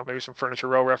 You know, maybe some Furniture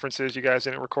Row references you guys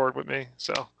didn't record with me.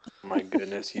 So, My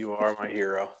goodness, you are my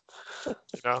hero. you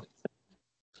know,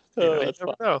 Oh, you that's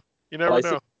never fun. know. You never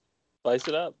know. Spice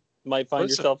it up. Might find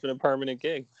yourself in a permanent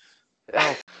gig.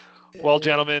 Oh. Well,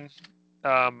 gentlemen,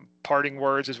 parting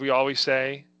words, as we always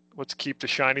say, let's keep the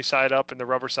shiny side up and the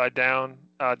rubber side down.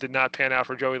 Did not pan out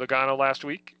for Joey Logano last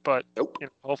week, but Nope. you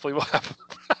know, hopefully we'll have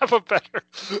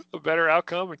a better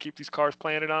outcome and keep these cars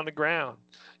planted on the ground.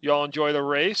 You all enjoy the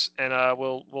race, and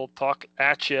we'll talk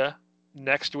at you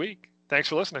next week. Thanks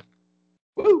for listening.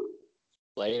 Woo!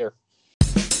 Later.